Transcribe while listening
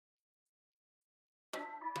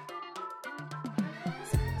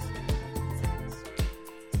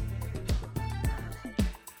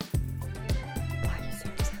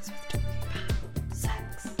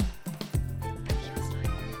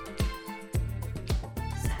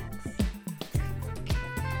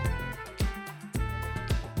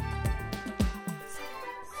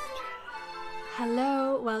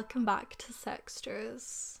Hello, welcome back to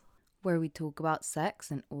Sextras. Where we talk about sex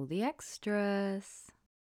and all the extras.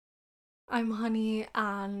 I'm Honey,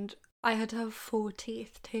 and I had to have 4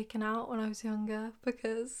 teeth taken out when I was younger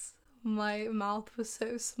because my mouth was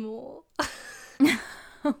so small.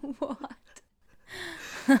 What?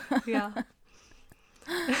 Yeah.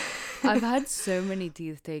 I've had so many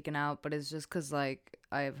teeth taken out, but it's just because, like,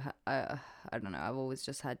 I don't know, I've always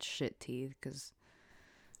just had shit teeth because...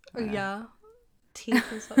 Yeah,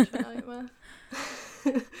 teeth is such a nightmare.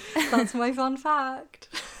 That's my fun fact.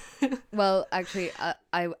 Well, actually,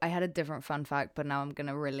 I had a different fun fact, but now I'm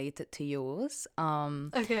gonna relate it to yours.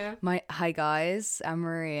 Okay. Hi guys, I'm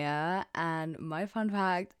Maria, and my fun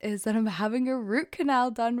fact is that I'm having a root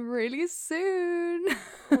canal done really soon.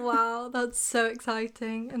 Wow, that's so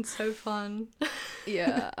exciting and so fun.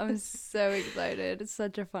 Yeah, I'm so excited. It's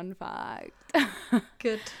such a fun fact.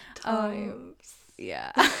 Good times.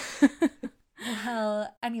 Yeah.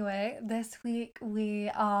 Well, anyway, this week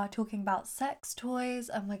we are talking about sex toys,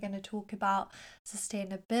 and we're going to talk about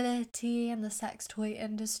sustainability in the sex toy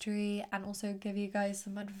industry, and also give you guys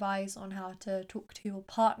some advice on how to talk to your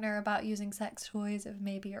partner about using sex toys if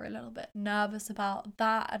maybe you're a little bit nervous about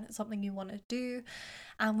that and it's something you want to do.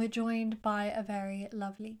 And we're joined by a very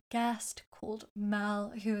lovely guest called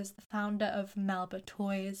Mel, who is the founder of Melba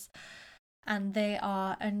Toys. And they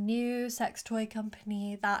are a new sex toy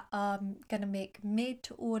company that are going to make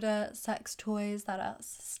made-to-order sex toys that are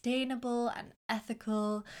sustainable and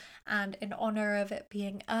ethical. And in honor of it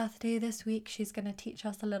being Earth Day this week, she's going to teach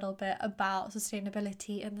us a little bit about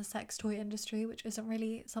sustainability in the sex toy industry, which isn't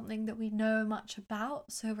really something that we know much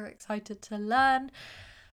about. So we're excited to learn.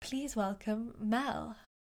 Please welcome Mel.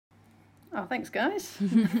 Oh, thanks, guys.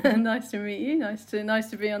 Nice to meet you. Nice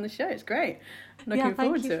to be on the show. It's great. Looking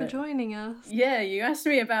forward to it. Thank you for joining us. Yeah, you asked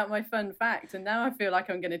me about my fun fact, and now I feel like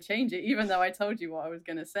I'm going to change it, even though I told you what I was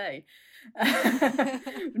going to say.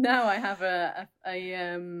 Now I have a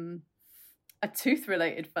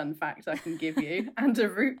tooth-related fun fact I can give you, and a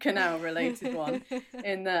root canal-related one.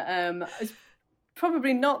 In that, it's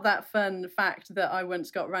probably not that fun fact that I once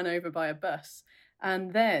got run over by a bus.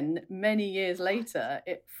 And then many years later,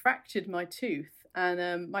 it fractured my tooth,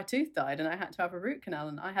 and my tooth died, and I had to have a root canal,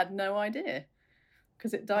 and I had no idea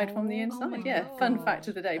because it died from the inside. Yeah, God. fun fact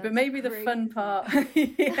of the day. That's but maybe crazy. The fun part,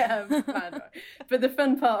 yeah, bad. But the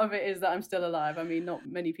fun part of it is that I'm still alive. I mean, not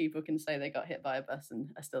many people can say they got hit by a bus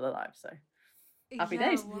and are still alive. So happy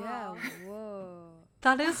days. Wow. Yeah, whoa.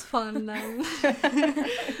 That is fun then.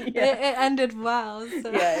 Yeah. It ended well.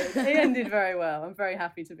 So. Yeah, it ended very well. I'm very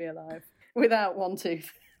happy to be alive without one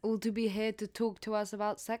tooth. All to be here to talk to us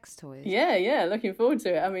about sex toys. Yeah, looking forward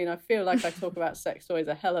to it. I mean, I feel like I talk about sex toys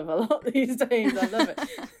a hell of a lot these days. I love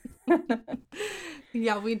it.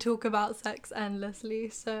 Yeah, we talk about sex endlessly,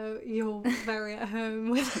 so you're very at home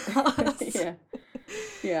with us.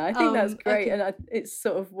 Yeah, I think that's great. Okay. And it's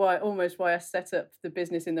sort of why I set up the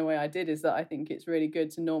business in the way I did, is that I think it's really good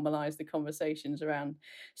to normalise the conversations around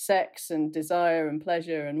sex and desire and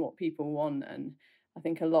pleasure and what people want. And I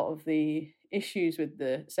think a lot of the issues with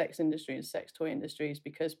the sex industry and sex toy industry is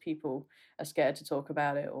because people are scared to talk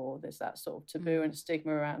about it, or there's that sort of taboo and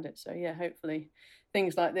stigma around it. So yeah, hopefully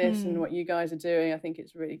things like this and what you guys are doing, I think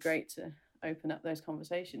it's really great to open up those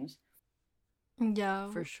conversations. Yeah,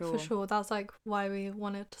 For sure. That's like why we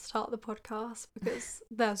wanted to start the podcast, because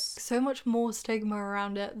there's so much more stigma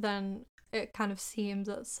around it than it kind of seems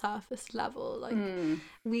at surface level. Like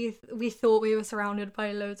we thought we were surrounded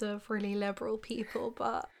by loads of really liberal people,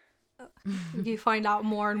 but you find out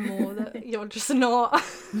more and more that you're just not.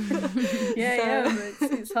 Yeah,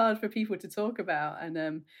 but it's hard for people to talk about.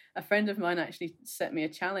 And a friend of mine actually set me a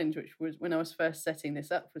challenge, which was when I was first setting this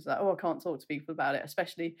up, was like, I can't talk to people about it,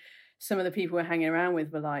 especially some of the people we're hanging around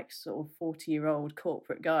with were like sort of 40-year-old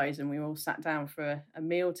corporate guys, and we all sat down for a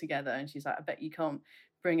meal together, and she's like, I bet you can't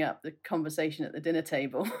bring up the conversation at the dinner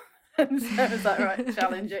table. And so I was like, right,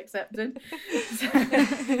 challenge accepted.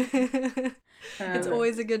 It's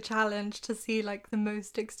always a good challenge to see like the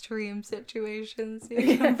most extreme situations.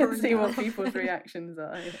 See what people's reactions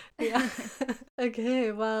are. Yeah.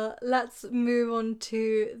 Okay, well, let's move on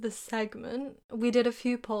to the segment. We did a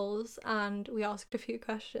few polls and we asked a few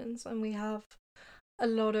questions, and we have a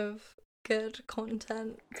lot of good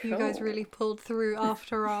content. You guys really pulled through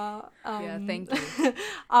after our thank you.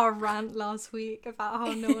 our rant last week about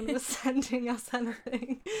how no one was sending us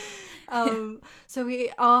anything. So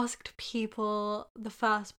we asked people the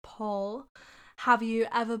first poll: have you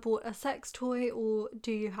ever bought a sex toy, or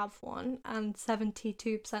do you have one? And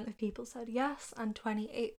 72% of people said yes, and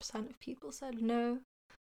 28% of people said no.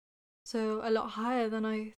 So a lot higher than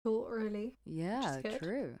I thought, really. Yeah,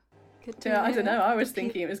 true. Good to Yeah, I don't hear. know. I was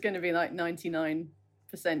thinking it was going to be like 99%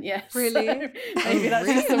 yes. Really? So maybe that's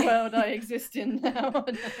just the really? world I exist in now.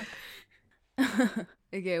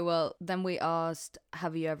 Okay, well, then we asked,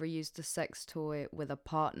 have you ever used a sex toy with a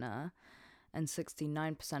partner? And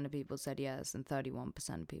 69% of people said yes, and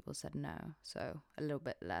 31% of people said no. So a little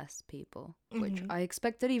bit less people, which I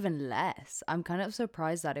expected even less. I'm kind of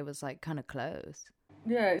surprised that it was like kind of close.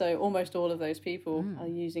 Yeah, so almost all of those people are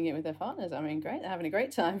using it with their partners. I mean, great. They're having a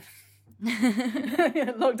great time.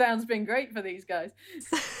 Lockdown's been great for these guys.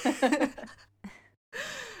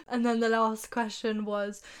 And then the last question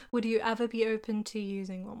was, would you ever be open to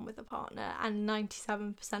using one with a partner? And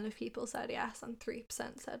 97% of people said yes, and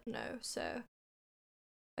 3% said no. So,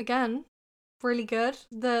 again, really good.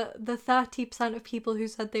 The 30% of people who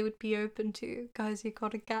said they would be open to, guys, you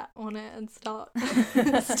gotta get on it and start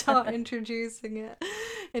introducing it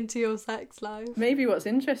into your sex life. Maybe what's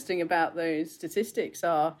interesting about those statistics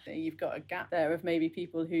are that you've got a gap there of maybe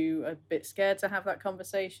people who are a bit scared to have that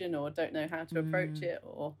conversation or don't know how to approach it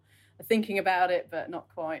or are thinking about it but not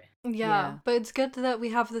quite. Yeah, but it's good that we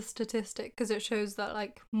have the statistic because it shows that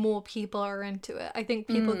like more people are into it. I think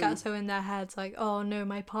people get so in their heads like, oh no,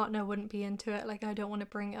 my partner wouldn't be into it, like I don't want to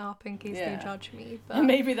bring it up in case they judge me. But and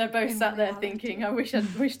maybe they're both sat there thinking, I wish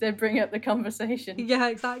they'd bring up the conversation. Yeah,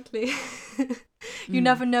 exactly. You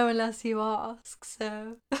never know unless you ask,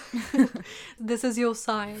 so this is your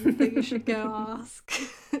sign that you should go ask.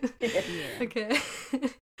 Okay.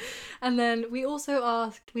 And then we also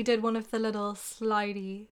asked, we did one of the little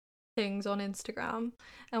slidey things on Instagram,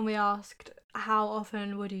 and we asked, how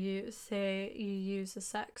often would you say you use a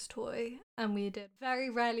sex toy? And we did very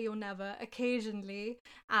rarely or never, occasionally,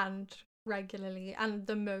 and regularly. And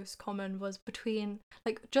the most common was between,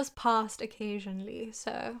 like, just past occasionally.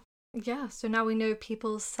 So yeah, so now we know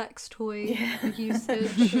people's sex toy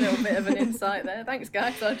usage. A little bit of an insight there. Thanks,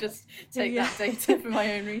 guys. I'll just take that data for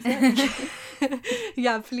my own research.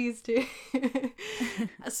 Yeah, please do.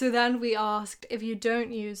 So then we asked, if you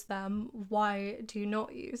don't use them, why do you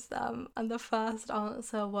not use them? And the first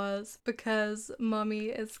answer was, because mummy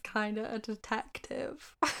is kind of a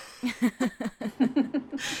detective.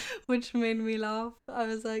 Which made me laugh. I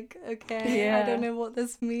was like, okay, I don't know what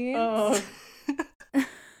this means.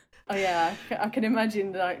 Oh yeah, I can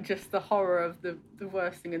imagine like just the horror of the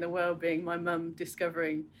worst thing in the world being my mum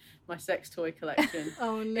discovering my sex toy collection.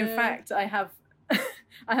 Oh no. In fact, I have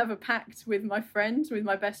a pact with my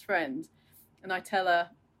best friend, and I tell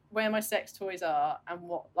her where my sex toys are and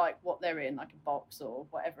what they're in, like a box or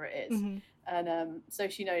whatever it is. And so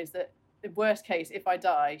she knows that the worst case, if I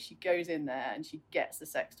die, she goes in there and she gets the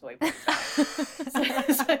sex toy box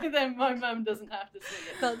out. so then my mum doesn't have to see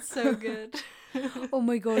it. That's so good. Oh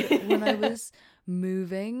my god, when I was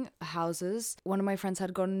moving houses, one of my friends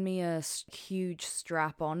had gotten me a huge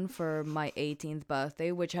strap-on for my 18th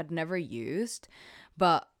birthday, which I'd never used,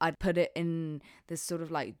 but I'd put it in this sort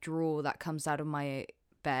of like drawer that comes out of my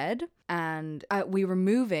bed, and we were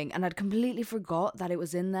moving and I'd completely forgot that it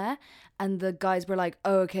was in there, and the guys were like,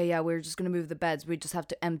 oh okay, yeah, we're just gonna move the beds, we just have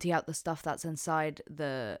to empty out the stuff that's inside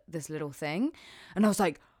this little thing. And I was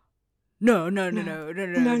like, no,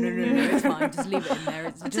 it's fine, just leave it in there.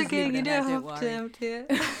 It's okay, you don't have to empty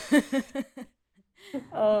it.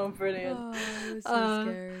 Oh, brilliant. Oh, it was so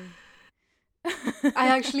scary. I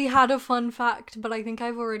actually had a fun fact, but I think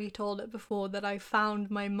I've already told it before, that I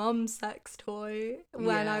found my mum's sex toy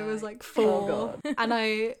when I was like 4, and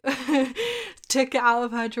I took it out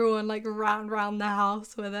of her drawer and like ran around the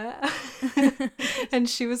house with it. And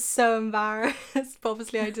she was so embarrassed, but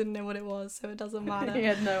obviously I didn't know what it was, so it doesn't matter. He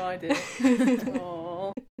had no idea.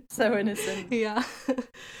 Oh, so innocent. Yeah.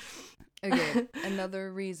 Okay,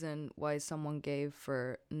 another reason why someone gave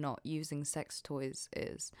for not using sex toys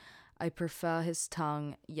is, I prefer his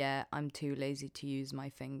tongue, yeah, I'm too lazy to use my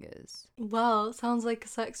fingers. Well, sounds like a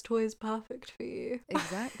sex toy is perfect for you.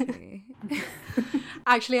 Exactly.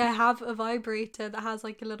 Actually, I have a vibrator that has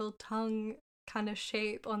like a little tongue kind of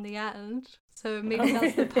shape on the end, so maybe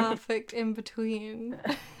that's the perfect in between.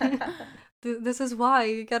 This is why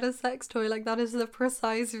you get a sex toy, like that is the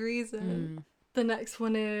precise reason. The next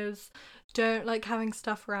one is, don't like having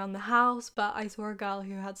stuff around the house, but I saw a girl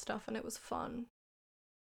who had stuff and it was fun.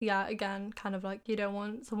 Yeah, again, kind of like you don't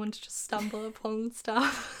want someone to just stumble upon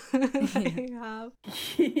stuff that you have.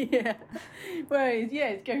 Yeah. Well, yeah,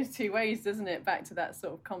 it goes two ways, doesn't it? Back to that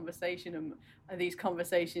sort of conversation, and these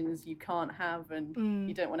conversations you can't have and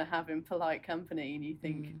you don't want to have in polite company, and you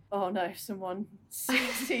think, oh no, if someone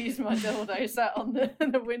sees my dildo sat on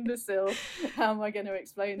the windowsill, how am I going to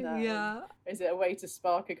explain that? Yeah. And is it a way to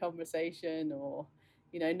spark a conversation, or,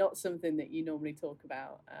 you know, not something that you normally talk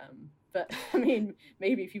about? But I mean,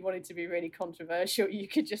 maybe if you wanted to be really controversial, you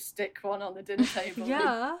could just stick one on the dinner table.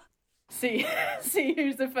 Yeah. See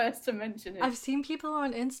who's the first to mention it. I've seen people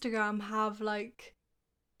on Instagram have like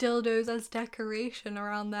dildos as decoration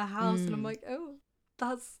around their house, and I'm like, oh,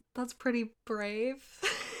 that's pretty brave.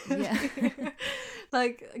 Yeah.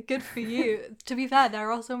 Like, good for you. To be fair, there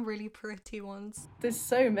are some really pretty ones. There's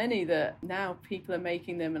so many that now people are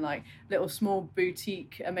making them, and like little small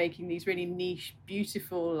boutique are making these really niche,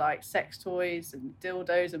 beautiful like sex toys and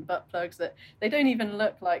dildos and butt plugs that they don't even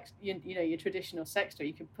look like you know your traditional sex toy.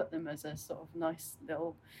 You can put them as a sort of nice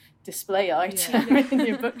little display item in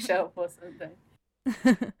your bookshelf or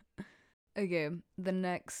something. Okay, the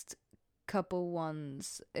next couple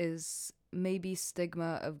ones is maybe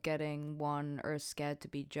stigma of getting one or scared to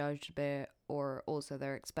be judged a bit, or also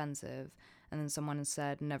they're expensive. And then someone has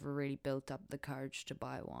said never really built up the courage to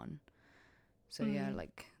buy one. So yeah,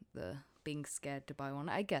 like the being scared to buy one.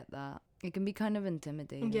 I get that. It can be kind of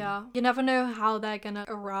intimidating. Yeah. You never know how they're gonna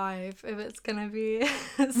arrive, if it's gonna be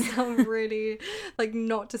some really like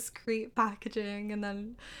not discreet packaging, and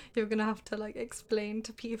then you're gonna have to like explain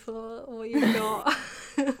to people what you've got.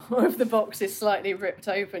 Or if the box is slightly ripped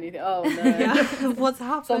open, you think, oh no. Yeah, what's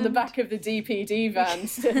happened? It's on the back of the DPD van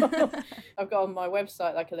still. I've got on my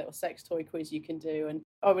website like a little sex toy quiz you can do, and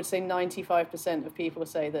I would say 95% of people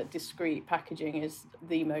say that discreet packaging is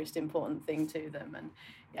the most important thing to them. And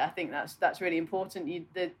yeah, I think that's really important.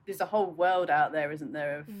 There's a whole world out there, isn't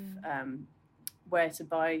there, of where to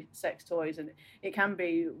buy sex toys, and it can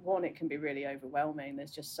be really overwhelming.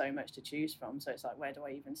 There's just so much to choose from, so it's like, where do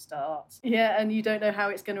I even start? Yeah, and you don't know how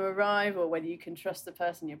it's going to arrive or whether you can trust the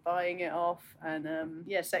person you're buying it off. And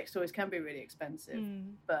sex toys can be really expensive.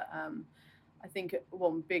 But I think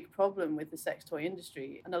one big problem with the sex toy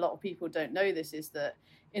industry, and a lot of people don't know this, is that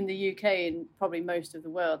in the UK and probably most of the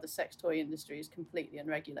world, the sex toy industry is completely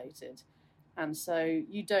unregulated. And so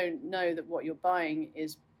you don't know that what you're buying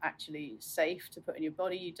is actually safe to put in your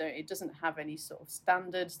body. It doesn't have any sort of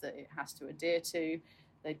standards that it has to adhere to.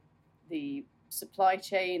 The supply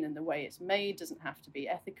chain and the way it's made doesn't have to be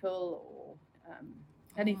ethical or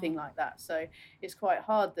anything like that. So it's quite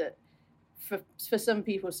hard that for some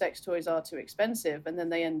people sex toys are too expensive, and then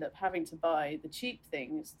they end up having to buy the cheap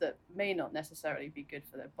things that may not necessarily be good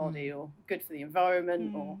for their body or good for the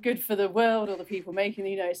environment or good for the world or the people making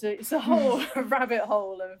them. You know, it's a whole rabbit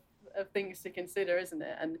hole of things to consider, isn't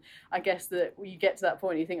it? And I guess that you get to that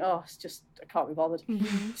point and you think, oh, it's just, I can't be bothered.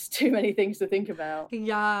 It's too many things to think about.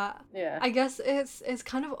 Yeah. I guess it's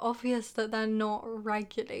kind of obvious that they're not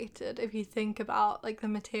regulated if you think about like the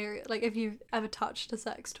material. Like if you've ever touched a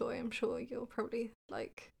sex toy, I'm sure you'll probably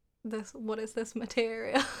like, what is this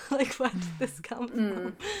material? Like, where did this come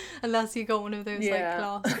from? Unless you got one of those like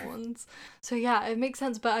glass ones. So yeah, it makes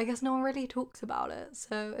sense, but I guess no one really talks about it.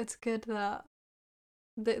 So it's good that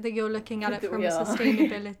you're looking at it from a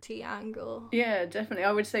sustainability angle. Yeah, definitely.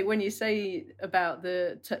 I would say when you say about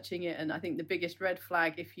the touching it, and I think the biggest red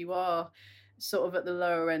flag, if you are sort of at the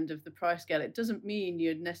lower end of the price scale, it doesn't mean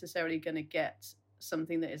you're necessarily going to get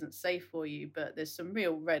something that isn't safe for you, but there's some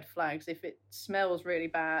real red flags. If it smells really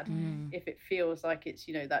bad, if it feels like it's,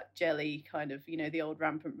 you know, that jelly kind of, you know, the old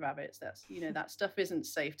rampant rabbits, that's, you know, that stuff isn't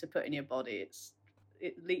safe to put in your body.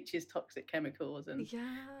 It leaches toxic chemicals, and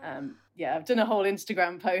I've done a whole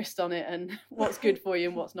Instagram post on it and what's good for you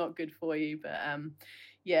and what's not good for you. But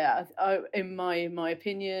I, in my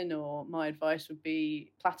opinion, or my advice would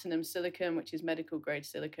be platinum silicone, which is medical grade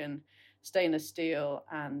silicone, stainless steel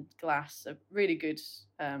and glass are really good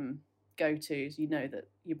go-tos. You know that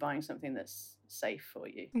you're buying something that's safe for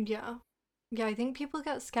you. Yeah, I think people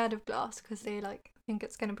get scared of glass because they like think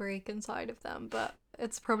it's going to break inside of them, but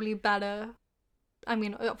it's probably better. I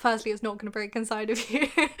mean, firstly, it's not going to break inside of you.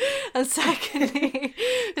 And secondly,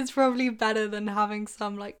 it's probably better than having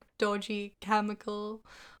some like dodgy chemical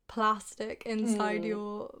plastic inside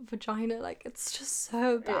your vagina. Like, it's just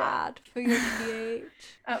so bad for your pH.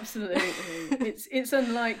 Absolutely. It's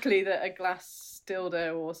unlikely that a glass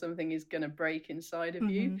dildo or something is going to break inside of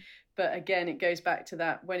you. But again, it goes back to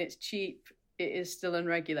that, when it's cheap, it is still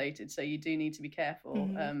unregulated, so you do need to be careful.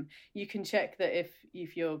 You can check that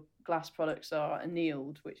if your glass products are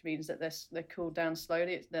annealed, which means that they're cooled down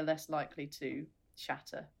slowly, they're less likely to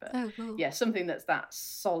shatter. But something that's that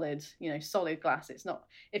solid, you know, solid glass, it's not,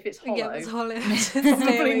 if it's hollow, it's hollow.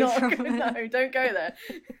 Probably not good. No, don't go there.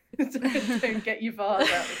 Don't get your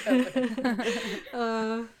vase out the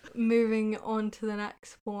cupboard. Moving on to the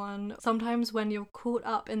next one. Sometimes when you're caught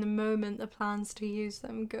up in the moment, the plans to use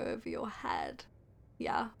them go over your head.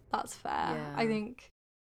 Yeah, that's fair. I think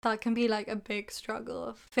that can be like a big struggle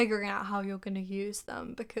of figuring out how you're going to use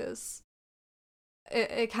them, because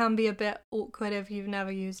it can be a bit awkward if you've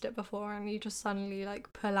never used it before and you just suddenly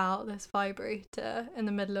like pull out this vibrator in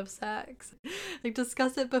the middle of sex. Like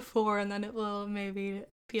discuss it before and then it will maybe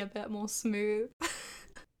be a bit more smooth.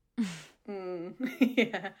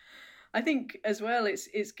 Yeah, I think as well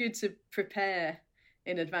it's good to prepare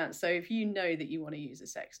in advance. So if you know that you want to use a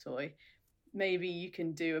sex toy, maybe you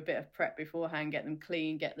can do a bit of prep beforehand, get them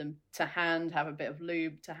clean, get them to hand, have a bit of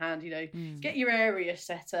lube to hand, get your area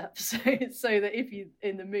set up so that if you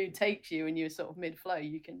in the mood takes you and you're sort of mid-flow,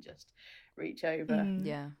 you can just reach over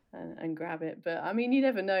and grab it. But I mean, you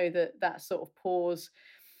never know that sort of pause,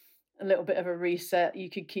 a little bit of a reset, you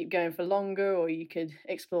could keep going for longer or you could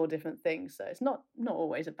explore different things. So it's not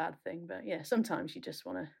always a bad thing, but yeah, sometimes you just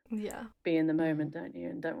want to be in the moment, don't you,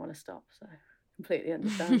 and don't want to stop. So completely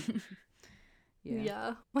understand.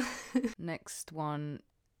 Yeah. Next one,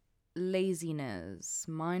 laziness.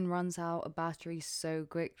 Mine runs out of battery so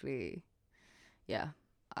quickly. Yeah,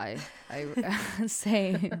 I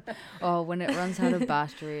same. Oh, when it runs out of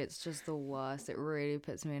battery, it's just the worst. It really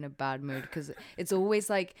puts me in a bad mood because it's always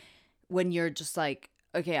like when you're just like,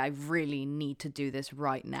 okay, I really need to do this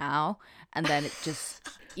right now, and then it just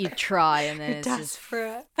you try and then you're it's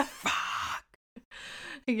desperate. Just fuck.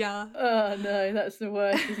 Yeah. Oh no, that's the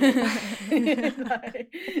worst, isn't it?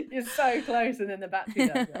 Like, you're so close and then the battery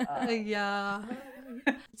goes. Oh. Yeah.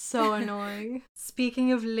 So annoying.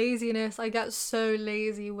 Speaking of laziness, I get so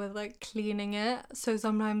lazy with like cleaning it. So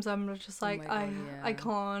sometimes I'm just like, I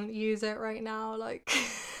can't use it right now. Like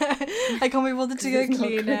I can't be bothered to go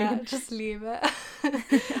clean it. Just leave it.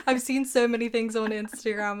 I've seen so many things on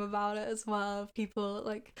Instagram about it as well. Of people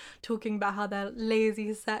like talking about how they're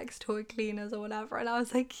lazy sex toy cleaners or whatever. And I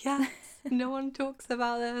was like, yes, no one talks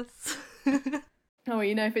about this. Oh,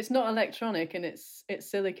 if it's not electronic and it's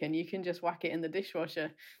silicone, you can just whack it in the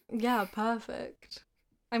dishwasher. Yeah, perfect.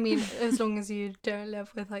 I mean, as long as you don't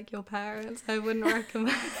live with like your parents, I wouldn't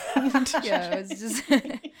recommend. Yeah, it's just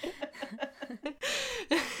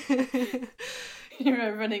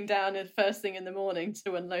you're running down the first thing in the morning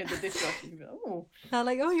to unload the dishwasher. You go, they're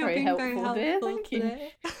like, oh, you're very being helpful, very helpful dear. Thank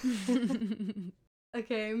today. you.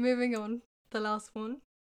 Okay, moving on. The last one.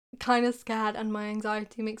 Kind of scared and my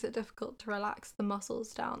anxiety makes it difficult to relax the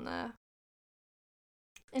muscles down there.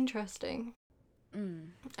 Interesting.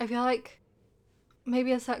 I feel like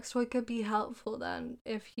maybe a sex toy could be helpful then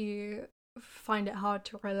if you find it hard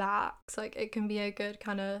to relax. Like it can be a good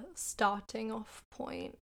kind of starting off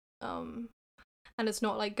point. And it's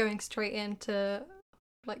not like going straight into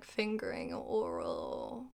like fingering or oral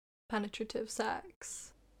or penetrative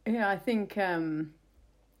sex. Yeah, I think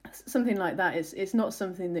something like that it's not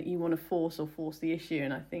something that you want to force the issue.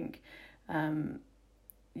 And I think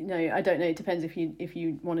I don't know, it depends if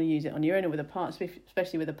you want to use it on your own or with a partner,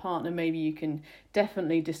 especially with a partner. Maybe you can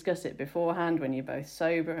definitely discuss it beforehand when you're both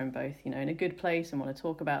sober and both in a good place and want to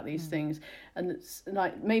talk about these things, and it's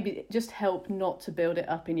like maybe just help not to build it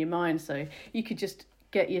up in your mind. So you could just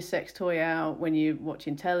get your sex toy out when you're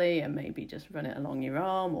watching telly and maybe just run it along your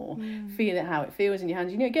arm or feel it, how it feels in your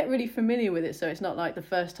hands. Get really familiar with it so it's not like the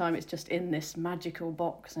first time it's just in this magical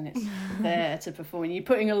box and it's there to perform. You're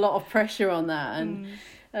putting a lot of pressure on that,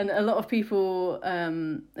 and a lot of people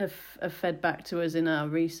have fed back to us in our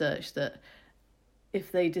research that if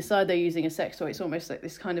they decide they're using a sex toy, it's almost like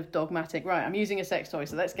this kind of dogmatic, right, I'm using a sex toy,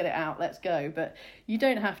 so let's get it out, let's go. But you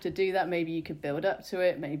don't have to do that. Maybe you could build up to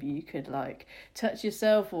it. Maybe you could like touch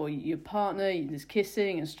yourself or your partner, there's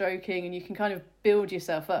kissing and stroking, and you can kind of build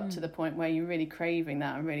yourself up to the point where you're really craving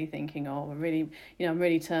that and really thinking, oh, I'm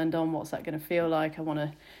really turned on, what's that going to feel like? I want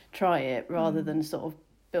to try it, rather than sort of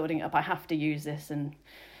building it up, I have to use this. And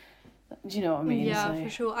do you know what I mean? Yeah, for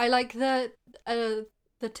sure. I like the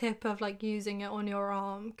tip of like using it on your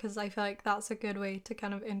arm, because I feel like that's a good way to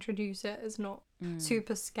kind of introduce it. It's not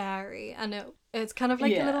super scary, and it's kind of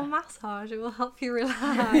like a little massage. It will help you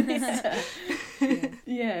relax.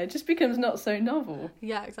 Yeah, it just becomes not so novel.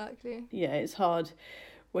 Yeah, exactly. Yeah, it's hard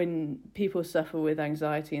when people suffer with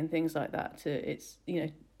anxiety and things like that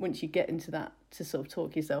once you get into that, to sort of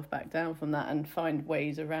talk yourself back down from that and find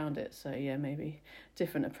ways around it. So yeah, maybe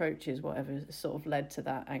different approaches, whatever sort of led to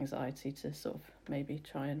that anxiety, to sort of maybe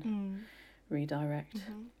try and redirect.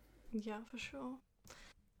 Yeah, for sure.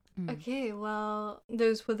 Okay, well,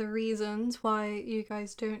 those were the reasons why you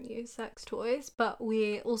guys don't use sex toys, but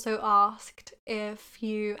we also asked if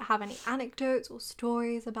you have any anecdotes or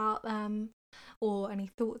stories about them or any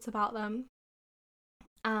thoughts about them.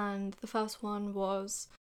 And the first one was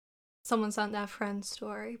someone sent their friend's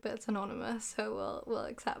story, but it's anonymous, so we'll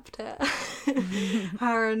accept it.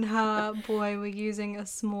 Her and her boy were using a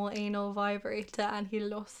small anal vibrator and he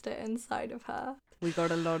lost it inside of her. We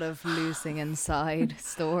got a lot of losing inside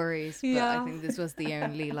stories, but Yeah. I think this was the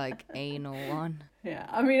only like anal one. Yeah,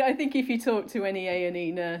 I mean, I think if you talk to any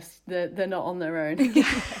A&E nurse, they're not on their own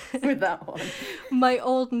with that one. My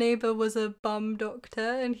old neighbor was a bum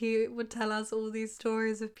doctor, and he would tell us all these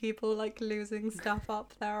stories of people like losing stuff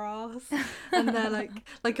up their ass, and they're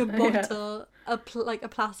like a bottle, like a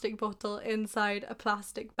plastic bottle inside a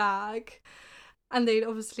plastic bag, and they'd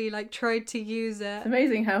obviously like tried to use it. It's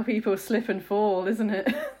amazing how people slip and fall, isn't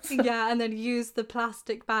it? Yeah, and then use the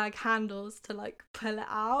plastic bag handles to like pull it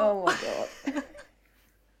out. Oh my god.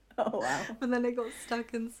 Oh wow. But then it got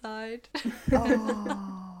stuck inside.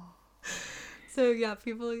 Oh. So yeah,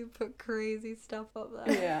 people put crazy stuff up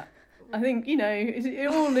there. Yeah. I think, you know, it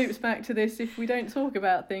all loops back to this. If we don't talk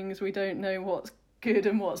about things, we don't know what's good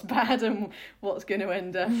and what's bad and what's going to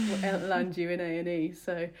land you in A&E.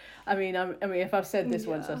 So, I mean, if I've said this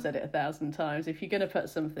once, I've said it 1,000 times. If you're going to put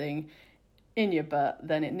something in your butt,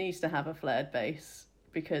 then it needs to have a flared base,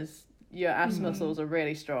 because your ass muscles are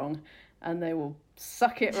really strong and they will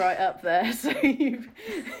suck it right up there. So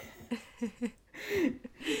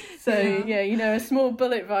yeah, you know, a small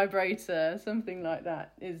bullet vibrator, something like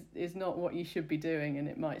that is not what you should be doing. And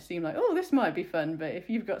it might seem like, oh, this might be fun, but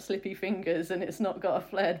if you've got slippy fingers and it's not got a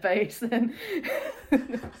flared base, then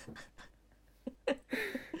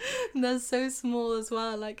And they're so small as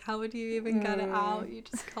well, like how would you even get it out? You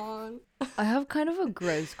just can't. I have kind of a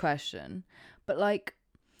gross question, but like,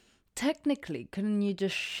 technically, couldn't you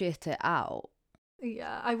just shit it out?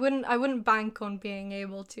 Yeah, I wouldn't bank on being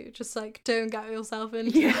able to. Just like don't get yourself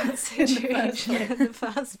into that situation in the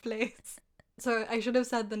first place. So I should have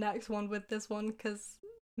said the next one with this one, because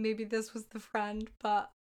maybe this was the friend,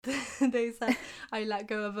 but they said I let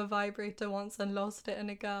go of a vibrator once and lost it in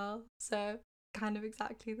a girl. So kind of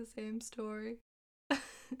exactly the same story.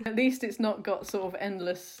 at least it's not got sort of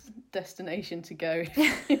endless destination to go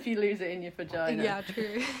if you lose it in your vagina. Yeah,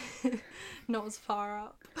 true. Not as far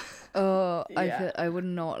up. Oh, Yeah. I would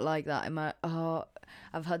not like that.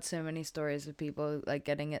 I've had so many stories of people like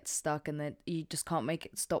getting it stuck and that you just can't make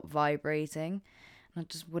it stop vibrating. And I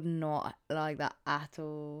just would not like that at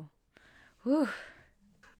all. Whew.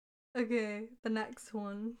 Okay, the next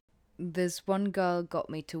one. This one girl got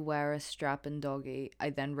me to wear a strap and doggy. I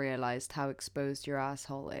then realized how exposed your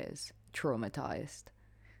asshole is. Traumatized.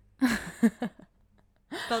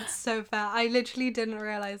 That's so fair. I literally didn't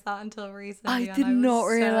realize that until recently. I did not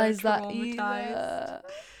realize that traumatized.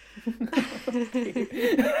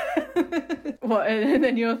 either. What? And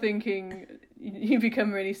then you're thinking, you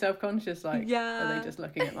become really self-conscious, like, Yeah. are they just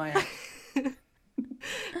looking at my ass?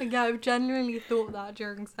 Yeah, I've genuinely thought that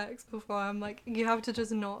during sex before. I'm like, you have to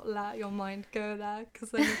just not let your mind go there, because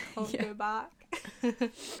then you can't go back.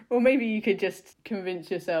 Or maybe you could just convince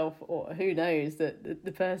yourself, or who knows, that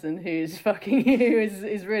the person who's fucking you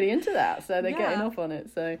is really into that, so they're getting off on it.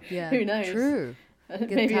 So who knows? True.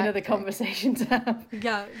 Maybe another conversation to have.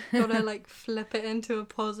 Yeah, gotta like flip it into a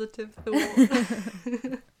positive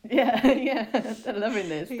thought. Yeah, they're loving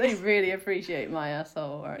this. They really appreciate my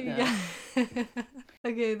asshole right now. Yeah.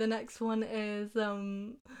 Okay, the next one is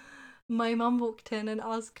my mum walked in and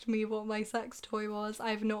asked me what my sex toy was.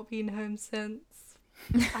 I've not been home since.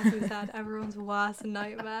 As we said, everyone's worst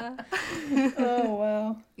nightmare. Oh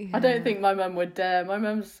wow. Yeah. I don't think my mum would dare. My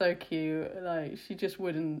mum's so cute. Like, she just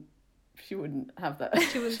wouldn't. She wouldn't have that.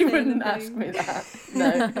 She wouldn't ask me that.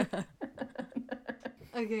 No.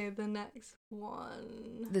 Okay, the next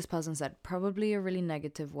one. This person said, probably a really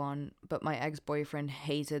negative one, but my ex-boyfriend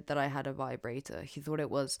hated that I had a vibrator. He thought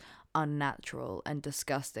it was unnatural and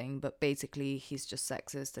disgusting, but basically he's just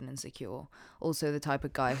sexist and insecure. Also the type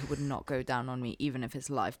of guy who would not go down on me even if his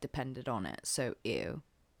life depended on it. So ew.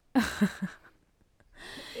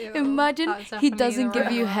 Ew, Imagine that's he definitely doesn't the give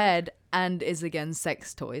right you one. head and is against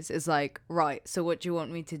sex toys. It's like, right, so what do you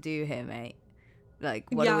want me to do here, mate? Like,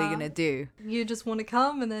 what are we gonna do? You just want to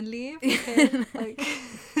come and then leave? Okay, like,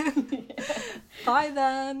 bye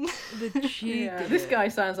then. The cheek. Yeah, this guy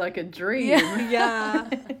sounds like a dream. Yeah,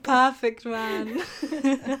 perfect man.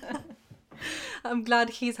 I'm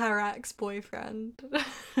glad he's her ex-boyfriend.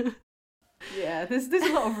 Yeah, there's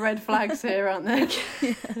a lot of red flags here, aren't there?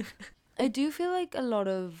 I do feel like a lot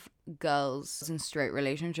of girls in straight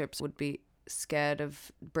relationships would be scared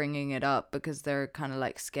of bringing it up because they're kind of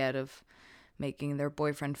like scared of making their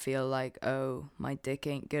boyfriend feel like, oh, my dick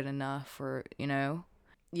ain't good enough, or, you know.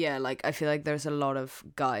 Yeah, like I feel like there's a lot of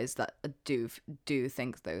guys that do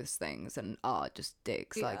think those things and are just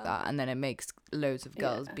dicks like that, and then it makes loads of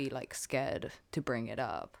girls be like scared to bring it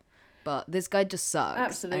up. But this guy just sucks.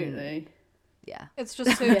 Absolutely. And, yeah. It's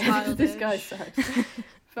just so childish. This guy sucks.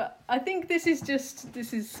 But I think this is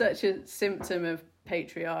such a symptom of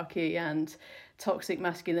patriarchy and toxic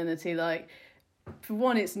masculinity. Like, for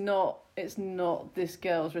one, it's not this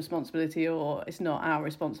girl's responsibility, or it's not our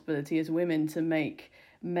responsibility as women to make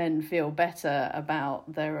men feel better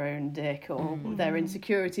about their own dick or their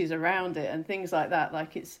insecurities around it and things like that.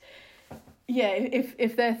 Like, it's, yeah,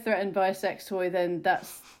 if they're threatened by a sex toy, then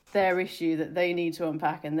that's their issue that they need to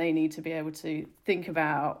unpack, and they need to be able to think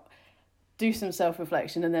about, do some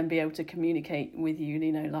self-reflection, and then be able to communicate with you,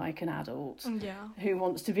 you know, like an adult who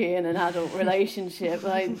wants to be in an adult relationship.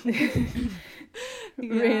 Like,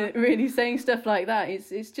 really saying stuff like that,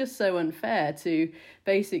 it's just so unfair to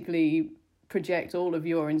basically project all of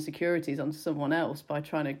your insecurities onto someone else by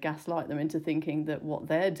trying to gaslight them into thinking that what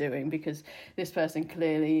they're doing, because this person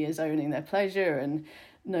clearly is owning their pleasure and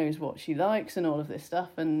knows what she likes and all of this stuff,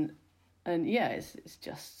 and yeah, it's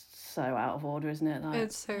just so out of order, isn't it? Like,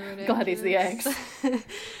 it's so ridiculous. Glad he's the ex.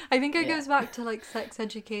 I think it goes back to like sex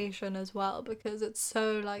education as well, because it's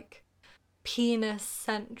so like penis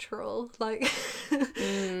central. Like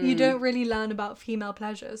you don't really learn about female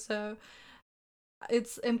pleasure, so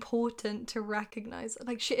it's important to recognize,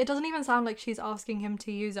 like, it doesn't even sound like she's asking him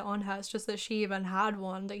to use it on her. It's just that she even had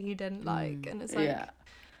one that he didn't like, and it's like,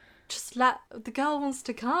 just let the girl wants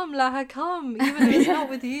to come, let her come, even if it's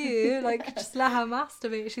not with you. Like, just let her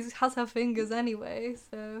masturbate. She has her fingers anyway,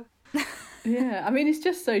 so. Yeah, I mean, it's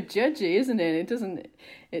just so judgy, isn't it?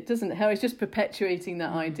 It doesn't help. It's just perpetuating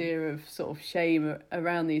that idea of sort of shame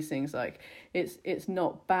around these things. Like, it's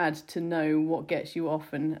not bad to know what gets you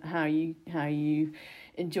off and how you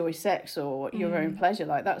enjoy sex or your own pleasure.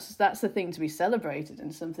 Like, that's the thing to be celebrated,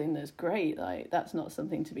 and something that's great. Like, that's not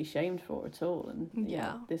something to be shamed for at all. And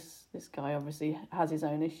this guy obviously has his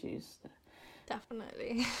own issues.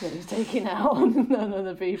 Definitely. That he's taking out on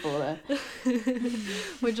other people there.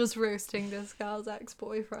 We're just roasting this girl's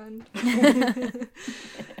ex-boyfriend.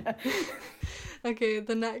 Okay,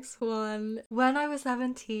 the next one. When I was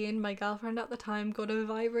 17, my girlfriend at the time got a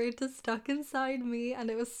vibrator stuck inside me, and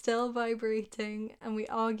it was still vibrating, and we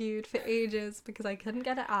argued for ages because I couldn't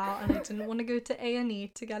get it out, and I didn't want to go to A&E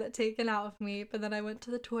to get it taken out of me. But then I went to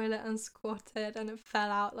the toilet and squatted, and it fell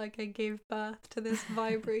out like I gave birth to this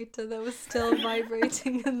vibrator that was still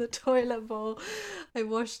vibrating in the toilet bowl. I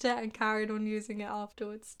washed it and carried on using it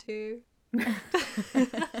afterwards too.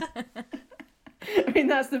 I mean,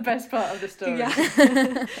 that's the best part of the story.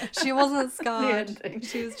 Yeah. She wasn't scarred.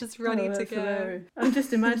 She was just ready to go. Hilarious. I'm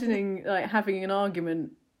just imagining like having an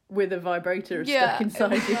argument with a vibrator stuck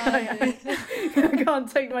inside you. I can't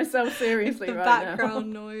take myself seriously the right now. The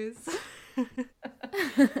background noise.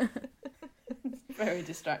 Very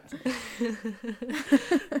distracting.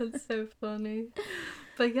 That's so funny.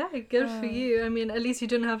 But yeah, good for you. I mean, at least you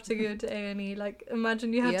didn't have to go to A&E. Like,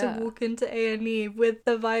 imagine you had to walk into A&E with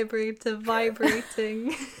the vibrator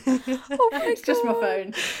vibrating. Oh my God. It's just my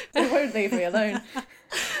phone. It won't leave me alone.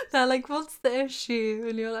 They're like, what's the issue?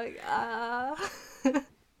 And you're like,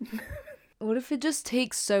 What if it just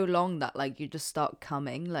takes so long that, like, you just start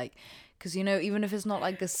coming? Like, because, you know, even if it's not,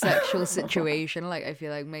 like, a sexual situation, like, I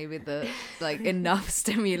feel like maybe the, like, enough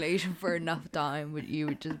stimulation for enough time, you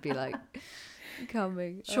would just be, like,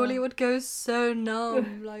 coming. Surely it would go so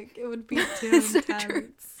numb. Like, it would be too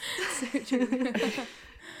intense. So true.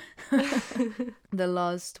 The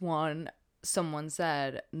last one, someone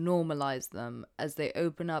said, normalize them as they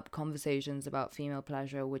open up conversations about female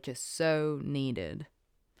pleasure, which is so needed.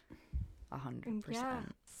 100%. Yeah.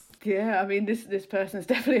 Yeah, I mean, this person's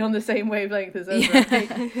definitely on the same wavelength as us. Yeah.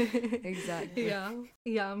 Exactly.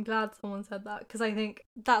 Yeah, I'm glad someone said that, because I think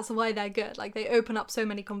that's why they're good. Like, they open up so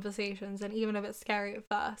many conversations, and even if it's scary at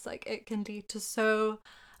first, like, it can lead to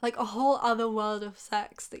like, a whole other world of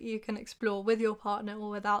sex that you can explore with your partner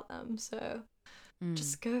or without them. So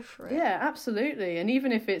just go for it. Yeah, absolutely. And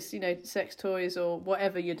even if it's, you know, sex toys or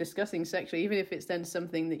whatever you're discussing sexually, even if it's then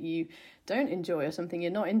something that you don't enjoy or something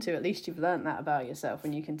you're not into, at least you've learned that about yourself,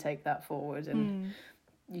 and you can take that forward and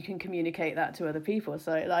you can communicate that to other people.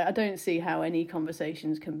 So, like, I don't see how any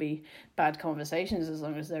conversations can be bad conversations as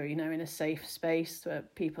long as they're, you know, in a safe space where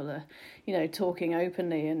people are, you know, talking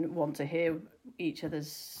openly and want to hear each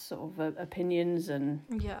other's sort of opinions and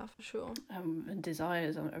for sure, and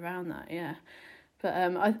desires around that. Yeah. But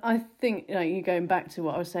I think, you know, you're going back to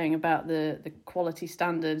what I was saying about the quality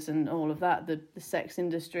standards and all of that, the sex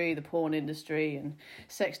industry, the porn industry and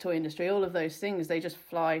sex toy industry, all of those things, they just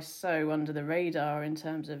fly so under the radar in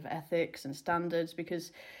terms of ethics and standards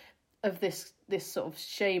because of this sort of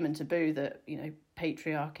shame and taboo that, you know,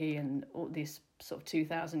 patriarchy and all these sort of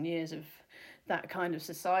 2,000 years of that kind of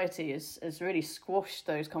society has really squashed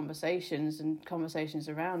those conversations and conversations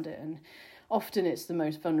around it. And often it's the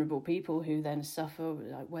most vulnerable people who then suffer,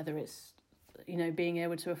 like whether it's being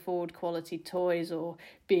able to afford quality toys, or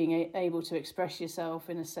being able to express yourself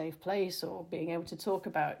in a safe place, or being able to talk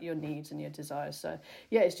about your needs and your desires. So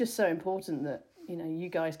yeah, it's just so important that you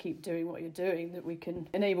guys keep doing what you're doing, that we can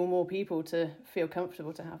enable more people to feel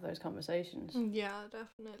comfortable to have those conversations. Yeah,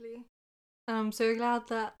 definitely. And I'm so glad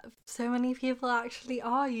that so many people actually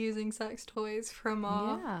are using sex toys from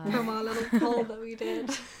our little poll that we did.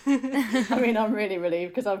 I mean, I'm really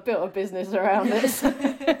relieved because I've built a business around it. So.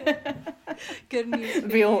 Good news.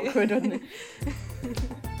 It'd be awkward, wouldn't it?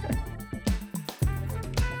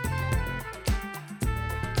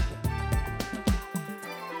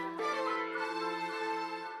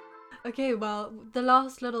 Okay, well, the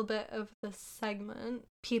last little bit of this segment,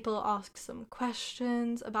 people ask some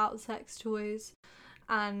questions about sex toys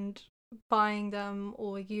and buying them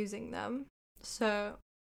or using them. So,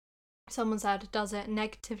 someone said, does it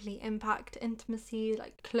negatively impact intimacy,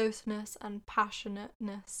 like closeness and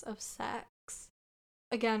passionateness of sex?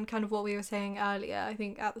 Again, kind of what we were saying earlier, I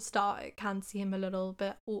think at the start it can seem a little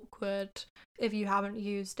bit awkward if you haven't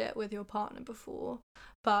used it with your partner before,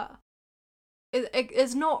 but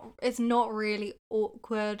it's not really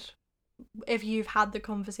awkward if you've had the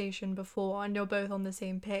conversation before and you're both on the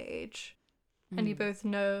same page and you both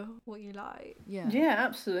know what you like. Yeah,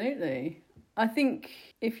 absolutely. I think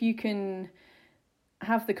if you can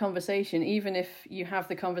have the conversation, even if you have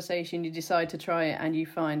the conversation, you decide to try it and you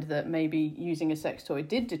find that maybe using a sex toy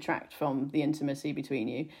did detract from the intimacy between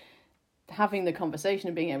you, having the conversation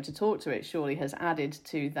and being able to talk to it surely has added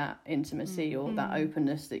to that intimacy or that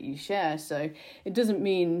openness that you share. So it doesn't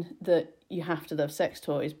mean that you have to love sex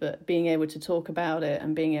toys, but being able to talk about it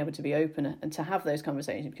and being able to be open and to have those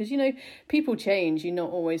conversations, because people change. You're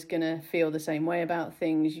not always going to feel the same way about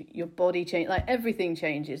things. Your body changes, like everything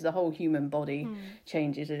changes. The whole human body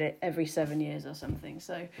changes every 7 years or something.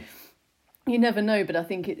 So you never know, but I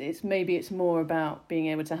think it's more about being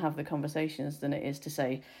able to have the conversations than it is to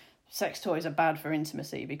say sex toys are bad for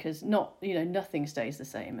intimacy, because nothing stays the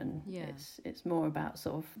same, and it's more about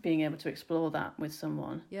sort of being able to explore that with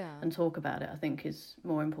someone and talk about it. I think is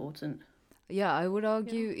more important. I would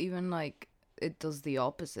argue even like it does the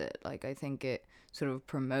opposite. Like I think it sort of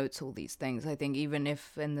promotes all these things. I think even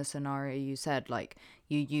if in the scenario you said like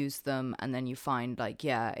you use them and then you find like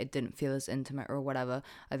it didn't feel as intimate or whatever,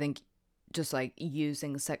 I think just like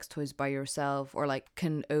using sex toys by yourself or like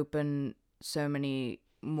can open so many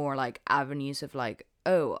more like avenues of like,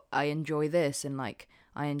 oh, I enjoy this and like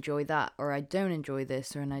I enjoy that, or I don't enjoy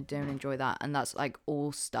this and I don't enjoy that, and that's like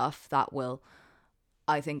all stuff that will,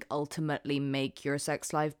 I think, ultimately make your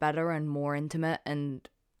sex life better and more intimate and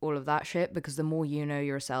all of that shit, because the more you know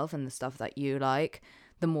yourself and the stuff that you like,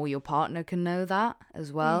 the more your partner can know that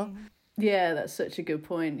as well. Yeah, that's such a good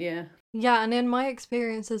point. Yeah, and in my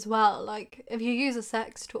experience as well, like if you use a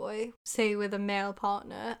sex toy, say with a male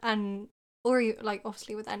partner, or like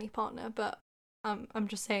obviously with any partner, but I'm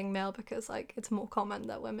just saying male because like it's more common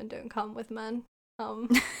that women don't come with men.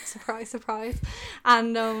 Surprise, surprise.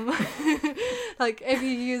 And like if you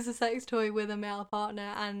use a sex toy with a male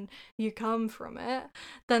partner and you come from it,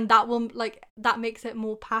 then that makes it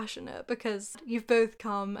more passionate because you've both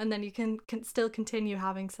come, and then you can still continue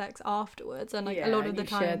having sex afterwards, and like a lot of the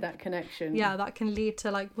time share that connection. Yeah, that can lead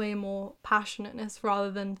to like way more passionateness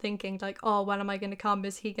rather than thinking like, oh, when am I going to come?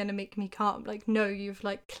 Is he going to make me come? Like, no, you've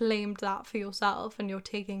like claimed that for yourself and you're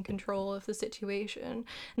taking control of the situation, and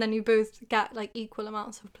then you both get like equal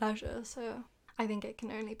amounts of pleasure. So I think it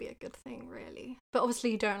can only be a good thing, really. But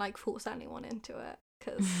obviously you don't like force anyone into it,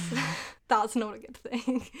 because that's not a good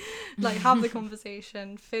thing. Like, have the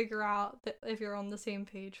conversation, figure out that if you're on the same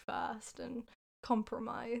page first, and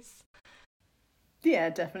compromise. Yeah,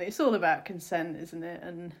 definitely. It's all about consent, isn't it?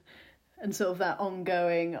 And sort of that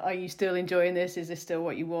ongoing, are you still enjoying this? Is this still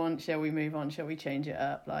what you want? Shall we move on? Shall we change it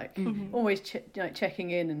up? Like, always checking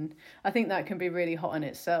in. And I think that can be really hot in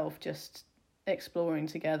itself, just exploring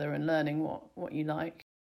together and learning what you like.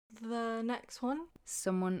 The next one.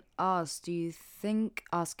 Someone asked, do you think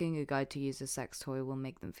asking a guy to use a sex toy will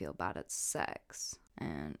make them feel bad at sex?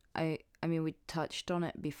 And I mean, we touched on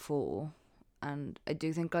it before, and I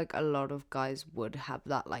do think like a lot of guys would have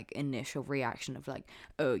that like initial reaction of like,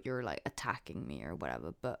 oh, you're like attacking me or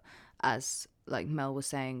whatever. But as like Mel was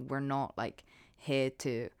saying, we're not like here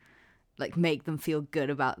to like make them feel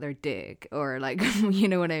good about their dick or like, you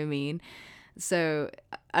know what I mean? So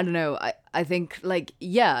I don't know. I think like,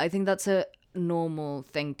 I think that's a normal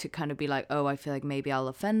thing to kind of be like, oh, I feel like maybe I'll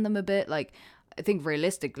offend them a bit. Like, I think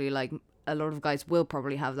realistically, like a lot of guys will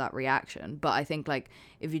probably have that reaction, but I think like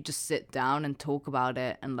if you just sit down and talk about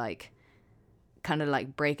it and like kind of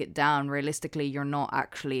like break it down, realistically you're not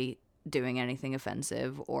actually doing anything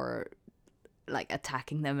offensive or like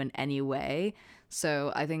attacking them in any way.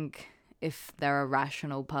 So I think if they're a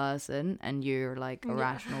rational person and you're like a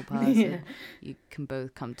rational person, you can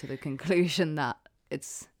both come to the conclusion that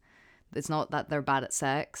it's not that they're bad at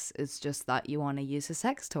sex, it's just that you want to use a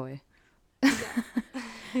sex toy.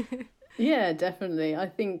 Yeah, definitely. I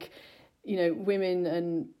think,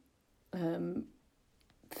 women and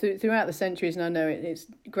throughout the centuries, and I know it's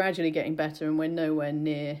gradually getting better, and we're nowhere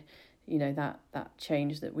near, that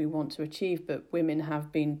change that we want to achieve. But women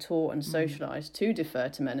have been taught and socialised to defer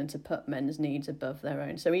to men and to put men's needs above their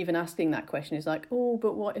own. So even asking that question is like, oh,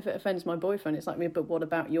 but what if it offends my boyfriend? It's like, but what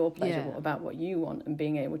about your pleasure? Yeah. What about what you want? And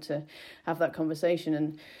being able to have that conversation.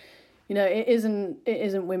 And it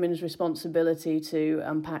isn't women's responsibility to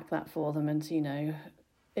unpack that for them, and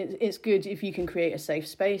it's good if you can create a safe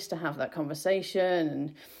space to have that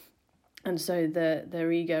conversation, and so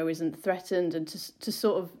their ego isn't threatened, and to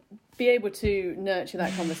sort of be able to nurture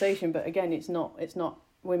that conversation. But again, it's not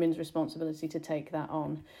women's responsibility to take that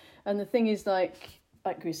on. And the thing is, like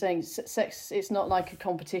we were saying, sex, it's not like a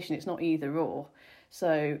competition, it's not either or.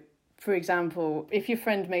 So for example, if your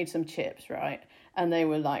friend made some chips, right, and they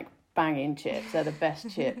were like banging chips, they're the best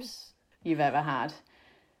chips you've ever had,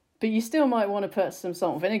 but you still might want to put some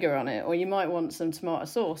salt and vinegar on it, or you might want some tomato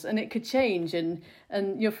sauce, and it could change, and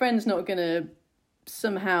your friend's not going to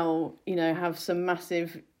somehow have some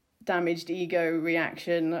massive damaged ego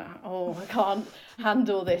reaction. Oh, I can't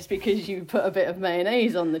handle this because you put a bit of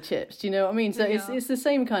mayonnaise on the chips. Do you know what I mean? So it's the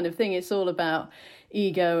same kind of thing. It's all about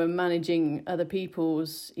ego and managing other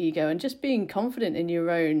people's ego and just being confident in your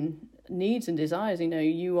own needs and desires.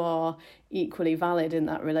 You are equally valid in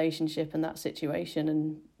that relationship and that situation,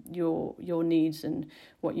 and your needs and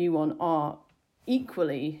what you want are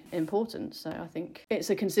equally important. So I think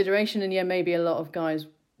it's a consideration, and maybe a lot of guys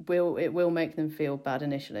will make them feel bad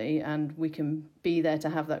initially, and we can be there to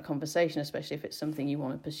have that conversation, especially if it's something you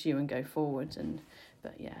want to pursue and go forward.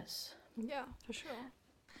 But yes, yeah, for sure.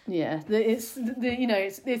 Yeah,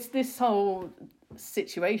 it's this whole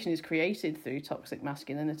situation is created through toxic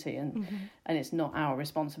masculinity, and it's not our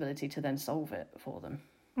responsibility to then solve it for them.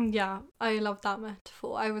 Yeah, I love that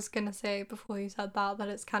metaphor. I was gonna say before you said that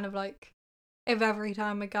it's kind of like if every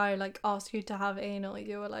time a guy like asks you to have anal,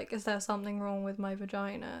 you were like, is there something wrong with my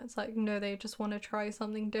vagina? It's like, no, they just want to try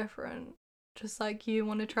something different. Just like you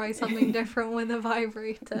want to try something different with a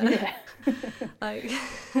vibrator. Yeah. Like,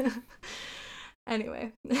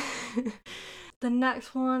 anyway. The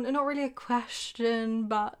next one, not really a question,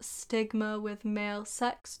 but stigma with male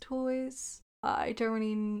sex toys. I don't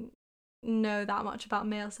really know that much about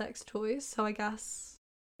male sex toys, so I guess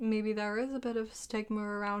maybe there is a bit of stigma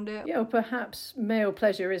around it. Yeah, or perhaps male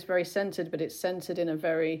pleasure is very centred, but it's centred in a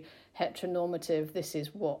very heteronormative, this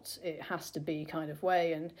is what it has to be kind of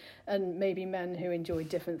way, and maybe men who enjoy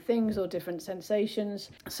different things or different sensations.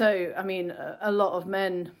 So, I mean, a lot of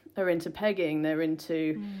men are into pegging, they're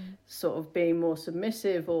into sort of being more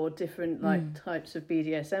submissive or different types of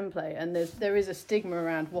BDSM play, and there is a stigma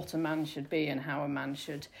around what a man should be and how a man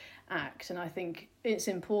should act. And I think it's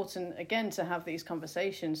important again to have these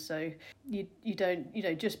conversations, so you don't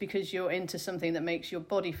just because you're into something that makes your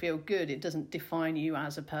body feel good, it doesn't define you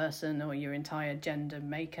as a person or your entire gender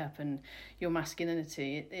makeup and your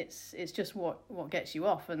masculinity. It's just what gets you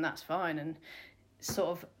off, and that's fine. And sort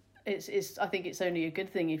of it's I think it's only a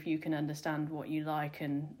good thing if you can understand what you like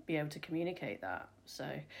and be able to communicate that. So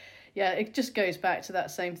yeah, it just goes back to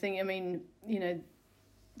that same thing. I mean,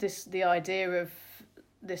 the idea of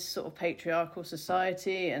this sort of patriarchal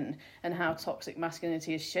society and how toxic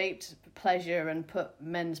masculinity has shaped pleasure and put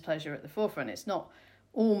men's pleasure at the forefront. It's not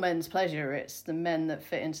all men's pleasure, it's the men that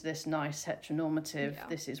fit into this nice heteronormative,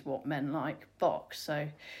 this is what men like box. So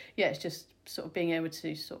yeah, it's just sort of being able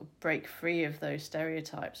to sort of break free of those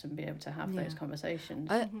stereotypes and be able to have those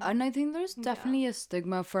conversations. And I think there's definitely a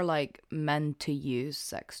stigma for like men to use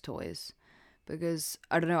sex toys, because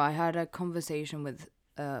I don't know, I had a conversation with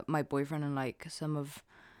my boyfriend and like some of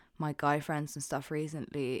my guy friends and stuff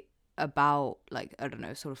recently about like, I don't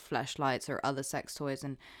know, sort of fleshlights or other sex toys,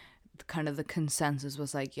 and kind of the consensus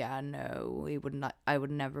was like, yeah, no, I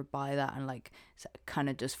would never buy that, and like kind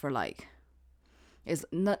of just for like, it's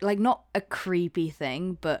not a creepy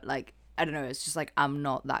thing, but like, I don't know, it's just like I'm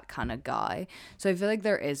not that kind of guy. So I feel like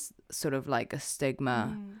there is sort of like a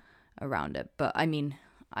stigma around it, but I mean,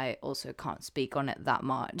 I also can't speak on it that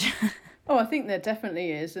much. Oh, I think there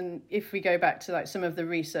definitely is. And if we go back to like some of the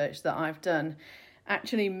research that I've done,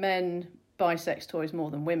 actually men buy sex toys more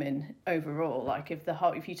than women overall. Like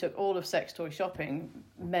if you took all of sex toy shopping,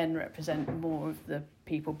 men represent more of the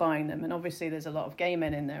people buying them. And obviously there's a lot of gay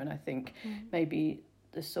men in there, and I think maybe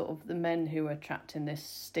the sort of the men who are trapped in this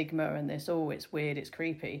stigma and this, oh, it's weird, it's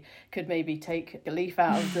creepy, could maybe take a leaf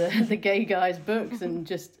out of the gay guys' books and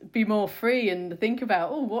just be more free and think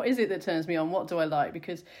about, oh, what is it that turns me on? What do I like?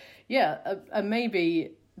 Because,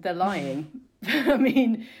 maybe they're lying. I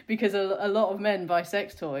mean, because a lot of men buy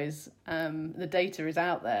sex toys. The data is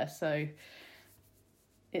out there, so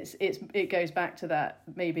it goes back to that.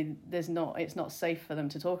 Maybe it's not safe for them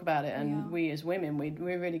to talk about it, and we as women,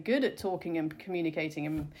 we're really good at talking and communicating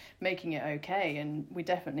and making it okay, and we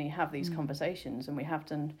definitely have these conversations, and we have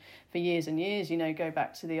done for years and years. Go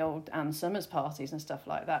back to the old Ann Summers parties and stuff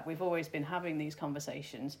like that. We've always been having these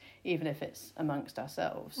conversations, even if it's amongst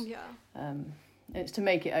ourselves. It's to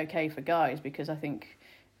make it okay for guys, because I think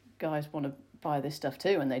guys want to buy this stuff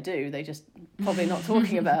too, and they do. They just probably not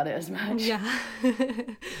talking about it as much.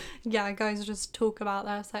 Guys just talk about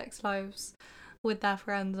their sex lives with their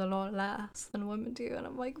friends a lot less than women do, and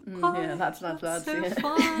I'm like, what? That's so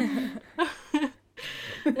fun.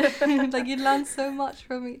 Like, you'd learn so much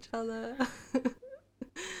from each other.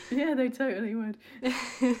 Yeah, they totally would.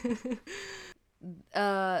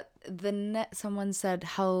 Someone said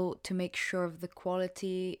how to make sure of the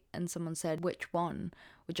quality, and someone said which one,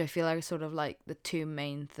 which I feel are sort of like the two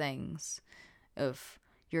main things of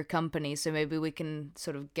your company. So maybe we can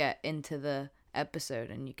sort of get into the episode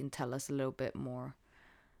and you can tell us a little bit more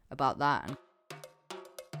about that.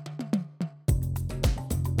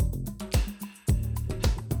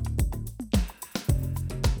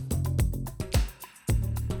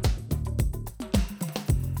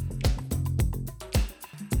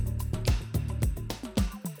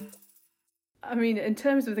 I mean, in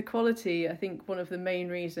terms of the quality, I think one of the main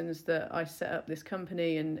reasons that I set up this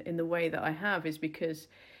company and in the way that I have is because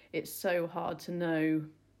it's so hard to know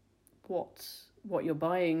what you're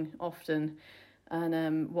buying often,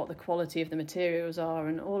 and what the quality of the materials are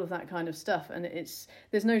and all of that kind of stuff. And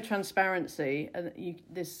there's no transparency, and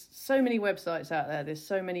there's so many websites out there, there's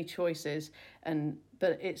so many choices,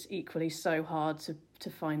 but it's equally so hard to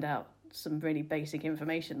find out some really basic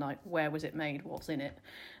information, like where was it made, what's in it,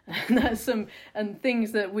 and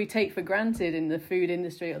things that we take for granted in the food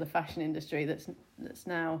industry or the fashion industry that's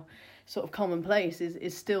now sort of commonplace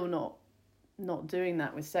is still not doing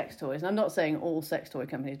that with sex toys. And I'm not saying all sex toy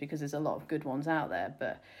companies, because there's a lot of good ones out there,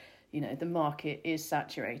 but the market is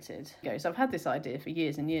saturated. So I've had this idea for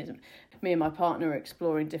years and years. Me and my partner are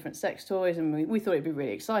exploring different sex toys, and we thought it'd be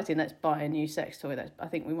really exciting. Let's buy a new sex toy. I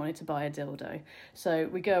think we wanted to buy a dildo. So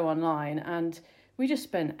we go online and we just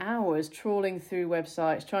spent hours trawling through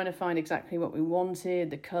websites, trying to find exactly what we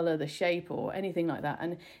wanted, the colour, the shape, or anything like that.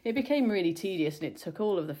 And it became really tedious, and it took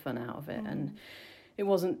all of the fun out of it. And it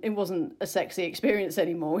wasn't a sexy experience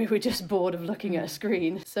anymore. We were just bored of looking at a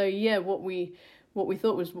screen. So what we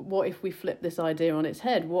thought was, what if we flipped this idea on its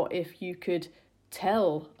head? What if you could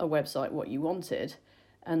tell a website what you wanted,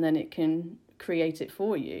 and then it can create it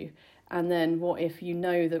for you? And then what if you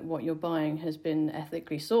know that what you're buying has been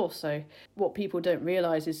ethically sourced? So what people don't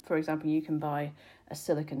realise is, for example, you can buy a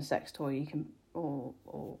silicone sex toy, or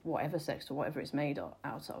whatever sex toy, whatever it's made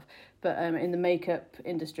out of. But in the makeup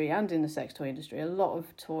industry and in the sex toy industry, a lot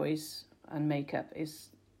of toys and makeup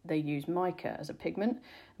they use mica as a pigment.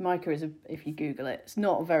 Mica if you Google it, it's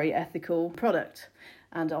not a very ethical product,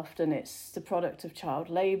 and often it's the product of child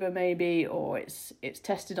labour maybe, or it's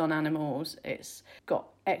tested on animals. It's got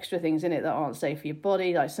extra things in it that aren't safe for your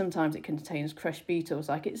body. Like sometimes it contains crushed beetles.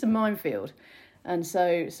 Like, it's a minefield. And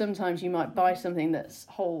so sometimes you might buy something that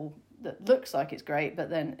looks like it's great, but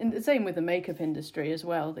then, and the same with the makeup industry as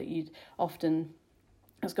well, that you often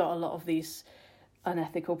has got a lot of these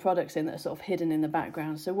unethical products in that are sort of hidden in the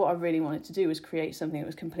background. So what I really wanted to do was create something that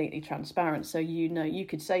was completely transparent. So you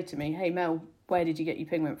could say to me, hey Mel, where did you get your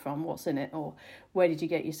pigment from? What's in it? Or where did you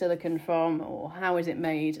get your silicone from? Or how is it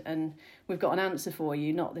made? And we've got an answer for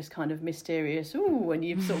you, not this kind of mysterious, when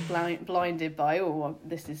you're sort of blinded by,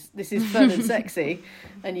 this is fun and sexy,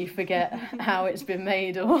 and you forget how it's been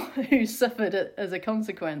made or who suffered as a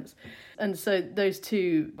consequence. And so those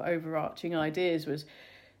two overarching ideas was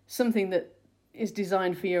something that is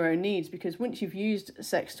designed for your own needs, because once you've used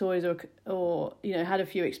sex toys or had a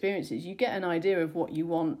few experiences, you get an idea of what you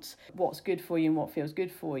want, what's good for you and what feels good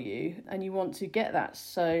for you, and you want to get that.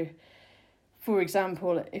 So for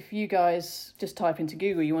example, if you guys just type into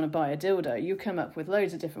Google you want to buy a dildo, you come up with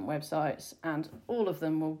loads of different websites, and all of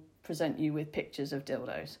them will present you with pictures of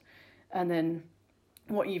dildos. And then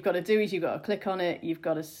what you've got to do is you've got to click on it, you've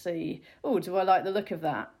got to see, do I like the look of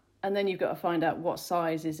that? And then you've got to find out what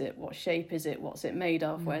size is it, what shape is it, what's it made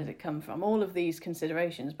of, where does it come from, all of these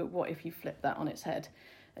considerations. But what if you flip that on its head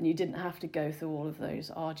and you didn't have to go through all of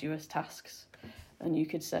those arduous tasks And you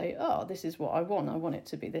could say, oh, this is what I want it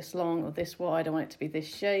to be this long or this wide, I want it to be this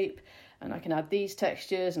shape, and I can add these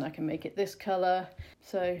textures and I can make it this colour.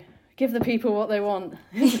 So give the people what they want.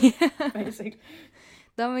 Basically.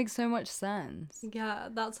 That makes so much sense. Yeah,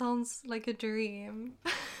 that sounds like a dream.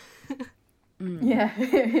 Yeah.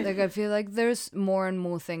 Like, I feel like there's more and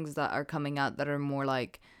more things that are coming out that are more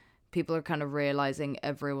like, people are kind of realizing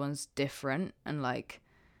everyone's different, and like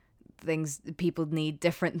people need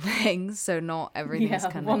different things, so not everything's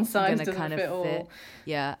kind one of size gonna doesn't kind of fit fit. all.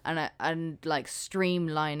 Yeah, and like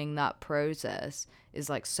streamlining that process is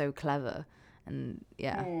like so clever, and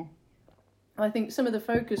yeah. I think some of the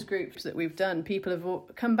focus groups that we've done, people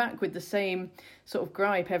have come back with the same sort of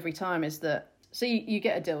gripe every time, is that, so you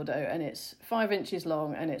get a dildo and it's 5 inches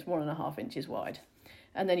long and it's 1.5 inches wide.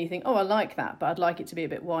 And then you think, oh, I like that, but I'd like it to be a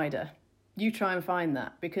bit wider. You try and find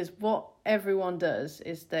that, because what everyone does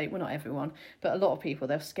is well, not everyone, but a lot of people,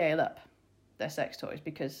 they'll scale up their sex toys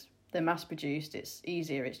because they're mass produced, it's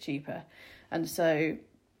easier, it's cheaper. And so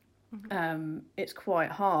it's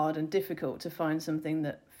quite hard and difficult to find something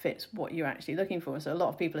that fits what you're actually looking for. So a lot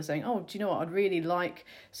of people are saying, oh, do you know what, I'd really like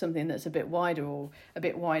something that's a bit wider, or a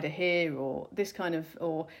bit wider here, or this kind of,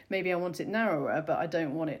 or maybe I want it narrower, but I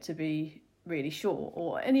don't want it to be really short,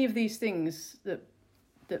 or any of these things that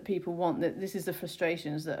people want. That this is the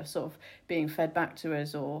frustrations that are sort of being fed back to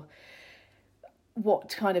us, or what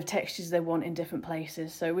kind of textures they want in different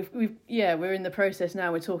places. So we're in the process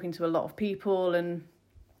now. We're talking to a lot of people, and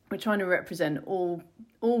we're trying to represent all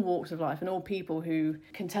walks of life and all people who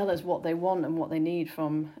can tell us what they want and what they need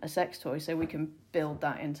from a sex toy, so we can build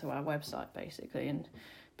that into our website basically and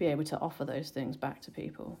be able to offer those things back to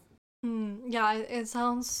people. Yeah, it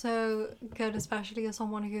sounds so good, especially as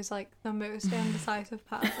someone who's like the most indecisive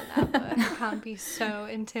person ever. It can be so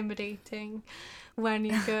intimidating when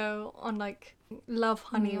you go on like Love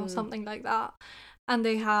Honey or something like that, and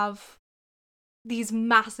they have these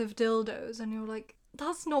massive dildos, and you're like,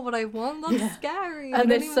 that's not what I want. That's scary. And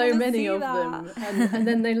there's so many of them, and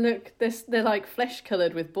then they're like flesh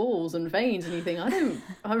coloured with balls and veins, and you think,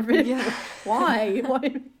 why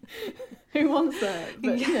who wants that?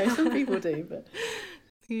 But you know, some people do. But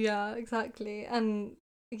yeah, exactly. And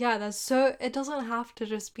yeah, it doesn't have to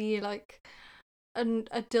just be like a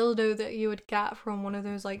dildo that you would get from one of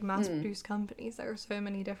those like mass produced companies. There are so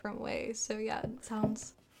many different ways. So yeah, it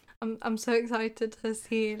sounds, I'm so excited to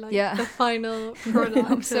see like the final product.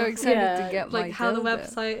 I'm so excited to get like my how dildo. the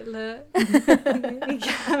website looks.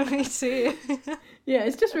 Yeah, me too. Yeah,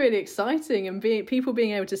 it's just really exciting, and people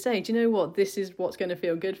being able to say, do you know what, this is what's going to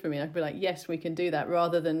feel good for me. I'd be like, yes, we can do that,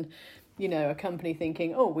 rather than, you know, a company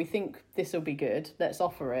thinking, oh, we think this will be good, let's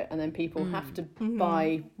offer it, and then people have to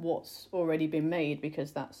buy what's already been made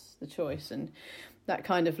because that's the choice. And that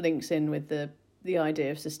kind of links in with the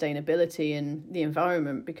idea of sustainability and the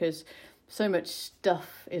environment, because so much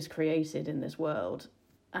stuff is created in this world,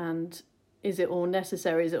 and is it all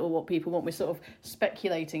necessary? Is it all what people want? We're sort of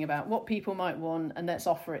speculating about what people might want, and let's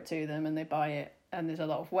offer it to them, and they buy it, and there's a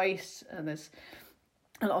lot of waste, and there's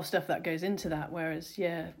a lot of stuff that goes into that. Whereas,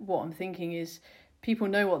 what I'm thinking is people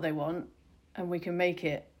know what they want, and we can make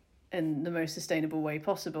it in the most sustainable way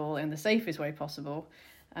possible, in the safest way possible,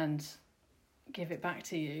 and give it back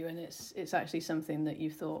to you. And it's actually something that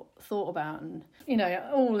you've thought about, and you know,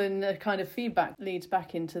 all in the kind of feedback leads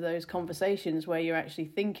back into those conversations where you're actually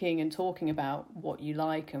thinking and talking about what you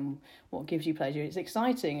like and what gives you pleasure. It's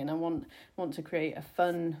exciting, and I want to create a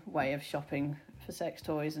fun way of shopping for sex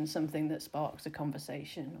toys, and something that sparks a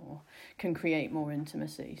conversation or can create more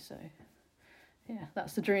intimacy. So yeah,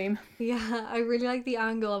 that's the dream. Yeah, I really like the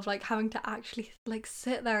angle of like having to actually like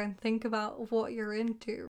sit there and think about what you're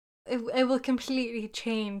into. It will completely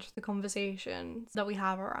change the conversation that we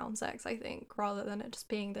have around sex, I think, rather than it just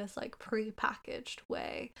being this like pre-packaged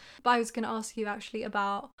way. But I was going to ask you actually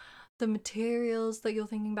about the materials that you're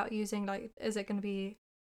thinking about using. Like, is it going to be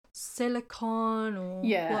silicone, or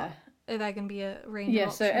what? Are there going to be a range of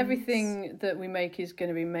options? So everything that we make is going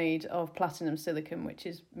to be made of platinum silicone, which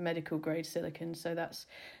is medical grade silicone. So that's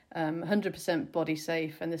 100% body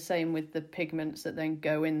safe, and the same with the pigments that then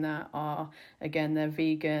go in that are, again, they're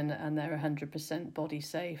vegan and they're 100% body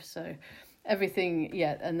safe. So everything,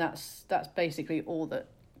 and that's basically all that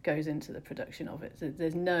goes into the production of it. So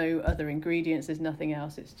there's no other ingredients, there's nothing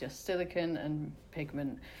else, it's just silicone and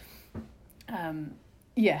pigment.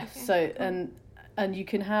 Okay, so cool. And you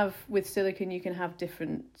can have, with silicone, you can have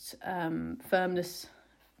different firmness.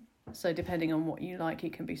 So depending on what you like,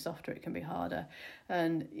 it can be softer, it can be harder.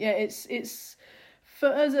 And it's for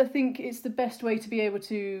us, I think it's the best way to be able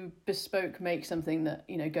to bespoke make something that,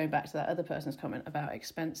 you know, going back to that other person's comment about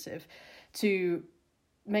expensive, to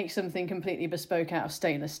make something completely bespoke out of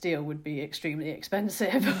stainless steel would be extremely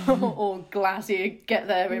expensive, or glass. You get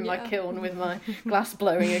there in my kiln with my glass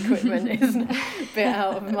blowing equipment is a bit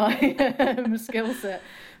out of my skill set.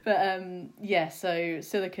 But so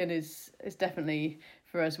silicone is definitely,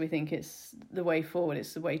 for us, we think it's the way forward.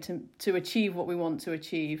 It's the way to achieve what we want to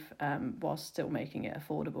achieve, whilst still making it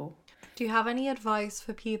affordable. Do you have any advice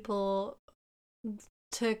for people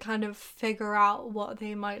to kind of figure out what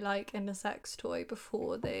they might like in a sex toy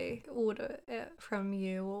before they order it from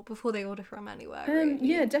you, or before they order from anywhere? Really?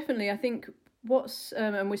 Yeah, definitely. I think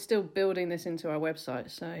and we're still building this into our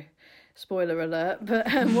website, so spoiler alert, but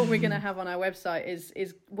what we're going to have on our website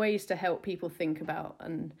is ways to help people think about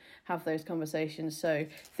and have those conversations. So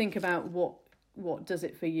think about what does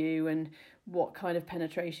it for you, and what kind of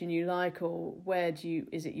penetration you like, or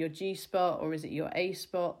is it your G spot, or is it your A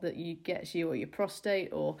spot that gets you, or your prostate,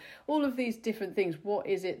 or all of these different things. What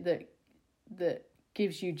is it that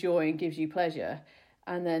gives you joy and gives you pleasure?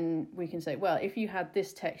 And then we can say, well, if you had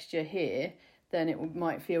this texture here, then it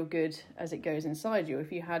might feel good as it goes inside you.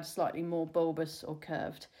 If you had slightly more bulbous or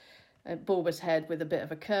curved, a bulbous head with a bit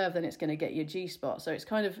of a curve, then it's going to get your G spot. So it's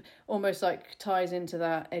kind of almost like ties into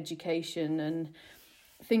that education and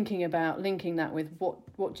thinking about linking that with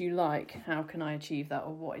what do you like, how can I achieve that,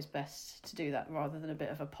 or what is best to do that, rather than a bit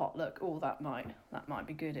of a potluck. Oh, that might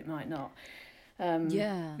be good, it might not.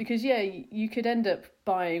 Because you could end up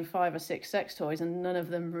buying 5 or 6 sex toys and none of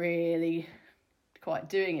them really quite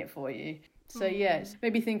doing it for you. So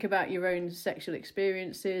maybe think about your own sexual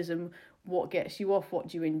experiences and what gets you off, what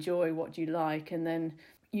do you enjoy, what do you like, and then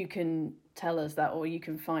you can tell us that, or you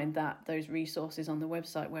can find those resources on the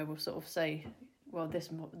website where we'll sort of say, well,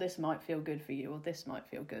 this might feel good for you, or this might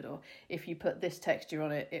feel good, or if you put this texture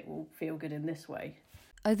on it, it will feel good in this way.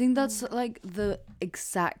 I think that's like the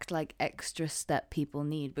exact like extra step people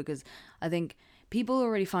need, because I think people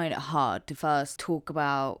already find it hard to first talk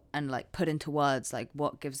about and like put into words like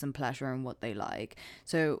what gives them pleasure and what they like.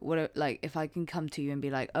 So if I can come to you and be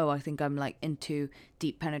like, oh, I think I'm like into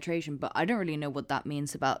deep penetration, but I don't really know what that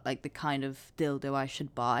means about like the kind of dildo I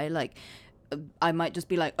should buy. Like I might just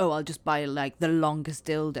be like, oh, I'll just buy like the longest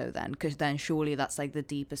dildo then, because then surely that's like the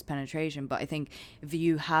deepest penetration. But I think if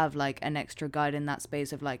you have like an extra guide in that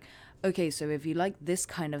space of like, okay, so if you like this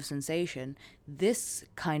kind of sensation, this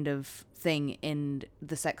kind of thing in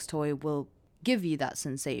the sex toy will give you that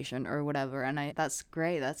sensation or whatever. And that's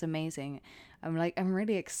great. That's amazing. I'm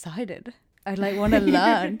really excited. I like want to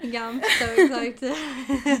learn. Yeah, I'm so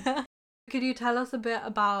excited. Could you tell us a bit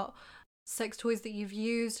about sex toys that you've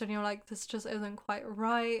used and you're like, this just isn't quite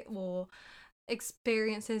right, or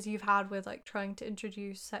experiences you've had with like trying to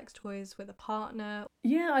introduce sex toys with a partner?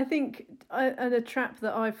 Yeah, I think and a trap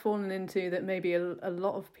that I've fallen into that maybe a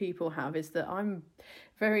lot of people have is that I'm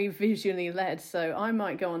very visually led. So I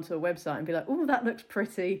might go onto a website and be like, oh, that looks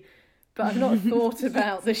pretty, but I've not thought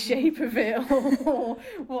about the shape of it or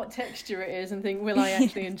what texture it is, and think, will I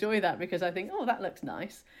actually enjoy that? Because I think, oh, that looks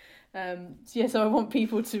nice. So I want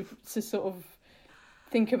people to sort of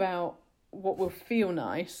think about what will feel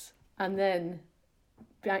nice, and then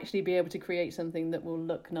actually be able to create something that will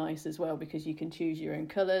look nice as well, because you can choose your own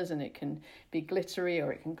colours, and it can be glittery,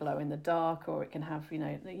 or it can glow in the dark, or it can have,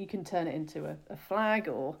 you can turn it into a flag,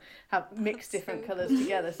 or have mixed different colours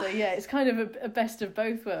together. So it's kind of a best of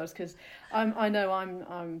both worlds, because I know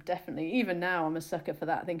I'm definitely, even now, I'm a sucker for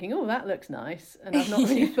that, thinking, oh, that looks nice, and I've not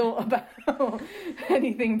really thought about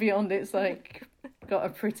anything beyond it's like got a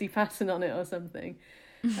pretty pattern on it or something.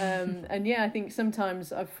 I think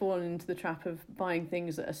sometimes I've fallen into the trap of buying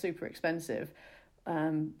things that are super expensive,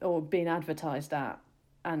 or being advertised at,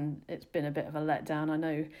 and it's been a bit of a letdown. I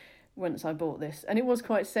know once I bought this, and it was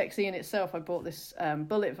quite sexy in itself, I bought this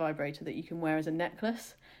bullet vibrator that you can wear as a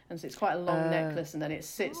necklace, and so it's quite a long necklace, and then it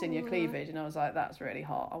sits in your cleavage, and I was like, that's really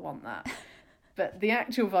hot, I want that. But the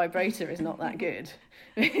actual vibrator is not that good.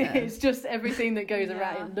 It's just everything that goes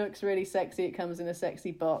around. It looks really sexy. It comes in a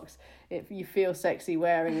sexy box. You feel sexy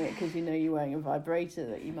wearing it because you're wearing a vibrator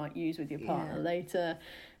that you might use with your partner later.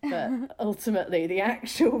 But ultimately, the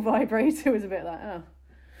actual vibrator was a bit like, oh.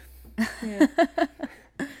 Yeah.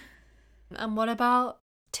 And what about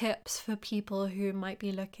tips for people who might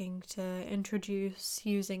be looking to introduce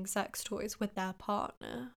using sex toys with their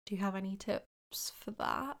partner? Do you have any tips for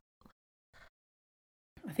that?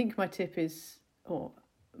 I think my tip is, or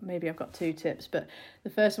maybe I've got 2 tips, but the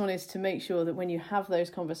first one is to make sure that when you have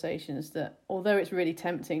those conversations, that although it's really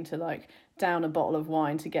tempting to like down a bottle of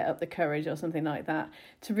wine to get up the courage or something like that,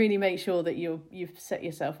 to really make sure that you've set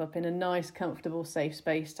yourself up in a nice, comfortable, safe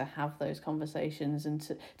space to have those conversations,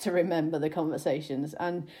 and to remember the conversations,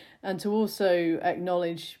 and to also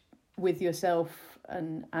acknowledge with yourself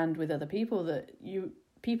and with other people, that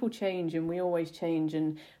people change and we always change,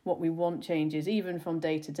 and what we want changes even from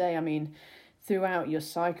day to day. I mean, throughout your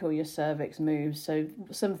cycle, your cervix moves, so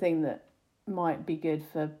something that might be good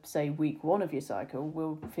for, say, week 1 of your cycle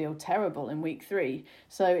will feel terrible in week 3.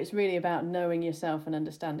 So it's really about knowing yourself and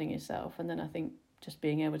understanding yourself, and then I think just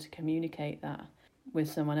being able to communicate that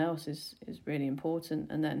with someone else is really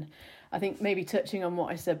important. And then I think maybe touching on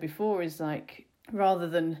what I said before is like, rather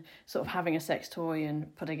than sort of having a sex toy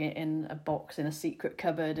and putting it in a box in a secret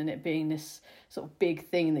cupboard and it being this sort of big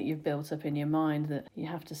thing that you've built up in your mind, that you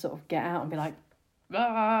have to sort of get out and be like,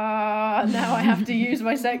 now I have to use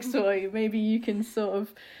my sex toy. Maybe you can sort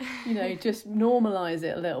of, just normalize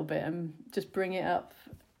it a little bit and just bring it up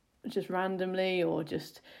just randomly, or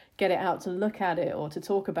just get it out to look at it or to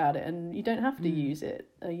talk about it. And you don't have to use it,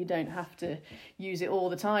 or you don't have to use it all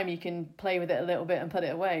the time. You can play with it a little bit and put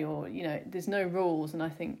it away, or there's no rules. And I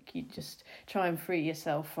think you just try and free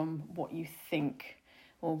yourself from what you think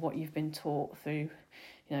or what you've been taught through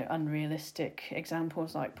unrealistic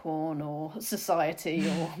examples like porn or society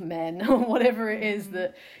or men or whatever it is,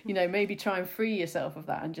 that maybe try and free yourself of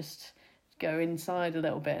that and just go inside a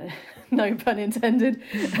little bit, no pun intended,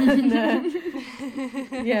 and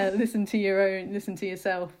listen to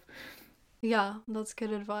yourself. Yeah, that's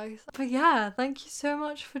good advice. But yeah, thank you so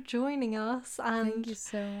much for joining us. And thank you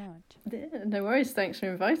so much. Yeah, no worries, thanks for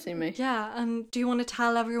inviting me. Yeah, and do you want to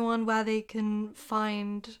tell everyone where they can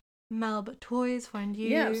find Melba Toys, find you?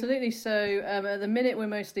 Yeah, absolutely. So at the minute we're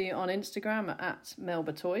mostly on Instagram at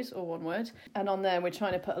Melba Toys, all one word, and on there we're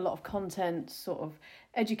trying to put a lot of content, sort of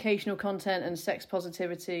educational content and sex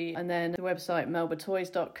positivity. And then the website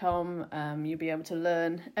melbatoys.com, you'll be able to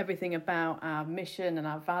learn everything about our mission and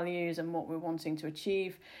our values and what we're wanting to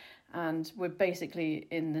achieve. And we're basically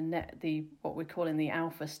in what we're calling the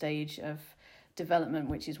alpha stage of development,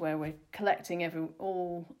 which is where we're collecting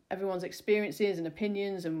everyone's experiences and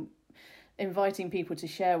opinions, and inviting people to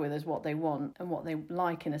share with us what they want and what they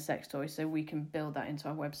like in a sex toy, so we can build that into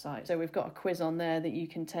our website. So we've got a quiz on there that you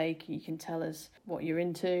can take. You can tell us what you're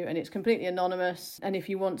into, and it's completely anonymous. And if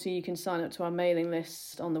you want to, you can sign up to our mailing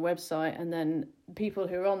list on the website, and then people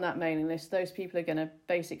who are on that mailing list, those people are going to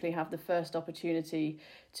basically have the first opportunity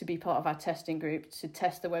to be part of our testing group, to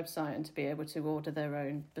test the website and to be able to order their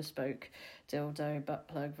own bespoke dildo, butt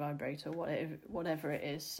plug, vibrator, whatever it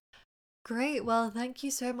is. Great, well, thank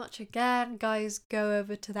you so much again. Guys, go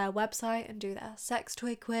over to their website and do their sex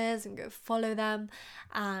toy quiz and go follow them.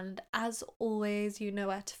 And as always, you know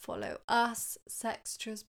where to follow us,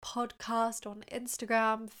 Sextras Podcast, on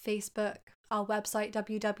Instagram, Facebook, our website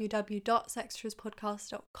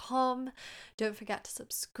www.sextraspodcast.com. Don't forget to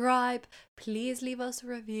subscribe. Please leave us a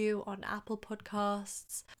review on Apple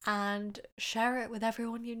Podcasts and share it with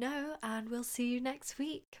everyone you know, and we'll see you next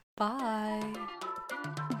week. Bye.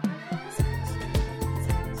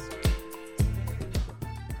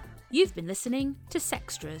 You've been listening to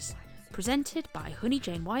Sextras, presented by Honey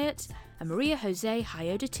Jane Wyatt and Maria Jose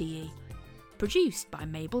Hayodatiyi, produced by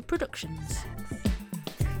Mabel Productions.